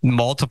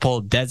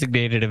multiple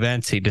designated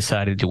events he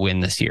decided to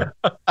win this year.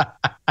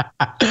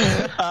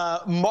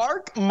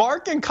 Mark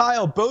and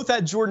Kyle both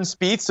had Jordan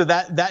Spieth, so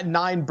that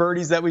 9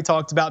 birdies that we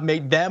talked about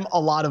made them a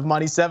lot of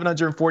money,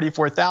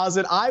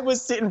 744,000. I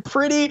was sitting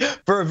pretty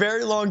for a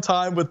very long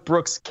time with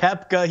Brooks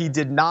Koepka. He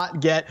did not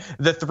get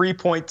the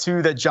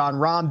 3.2 that Jon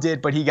Rahm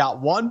did, but he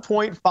got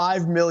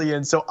 1.5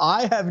 million. So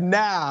I have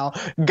now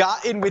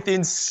gotten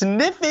within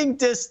sniffing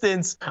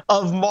distance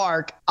of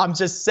Mark. I'm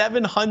just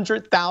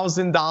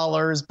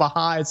 $700,000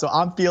 behind, so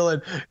I'm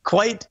feeling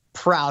quite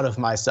proud of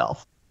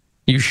myself.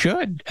 You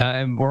should.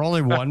 We're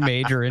only one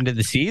major into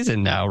the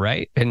season now,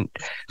 right? And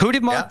who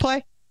did Mark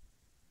play?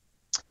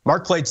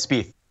 Mark played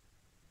Spieth.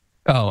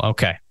 Oh,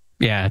 okay.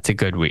 Yeah, it's a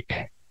good week.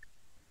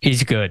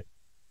 He's good.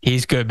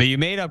 But you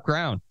made up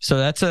ground, so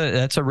that's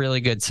a really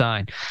good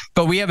sign.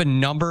 But we have a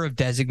number of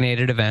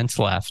designated events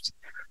left.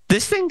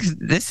 This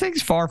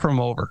thing's far from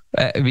over.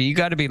 I mean, you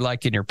got to be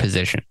liking your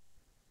position.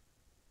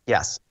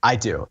 Yes, I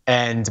do.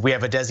 And we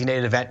have a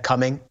designated event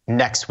coming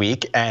next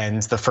week.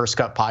 And the First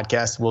Cut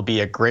podcast will be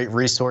a great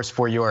resource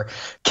for your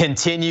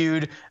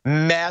continued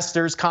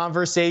Masters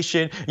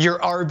conversation, your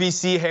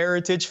RBC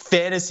Heritage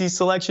fantasy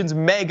selections,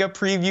 mega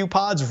preview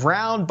pods,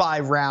 round by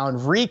round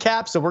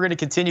recap. So we're going to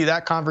continue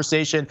that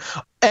conversation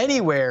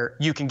anywhere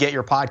you can get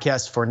your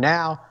podcast for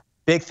now.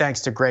 Big thanks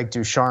to Greg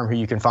Ducharme, who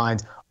you can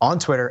find on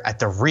Twitter at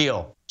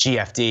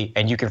 @TheRealGFD.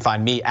 And you can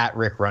find me at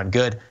Rick Run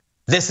Good.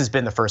 This has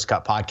been the First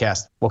Cut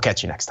podcast. We'll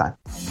catch you next time.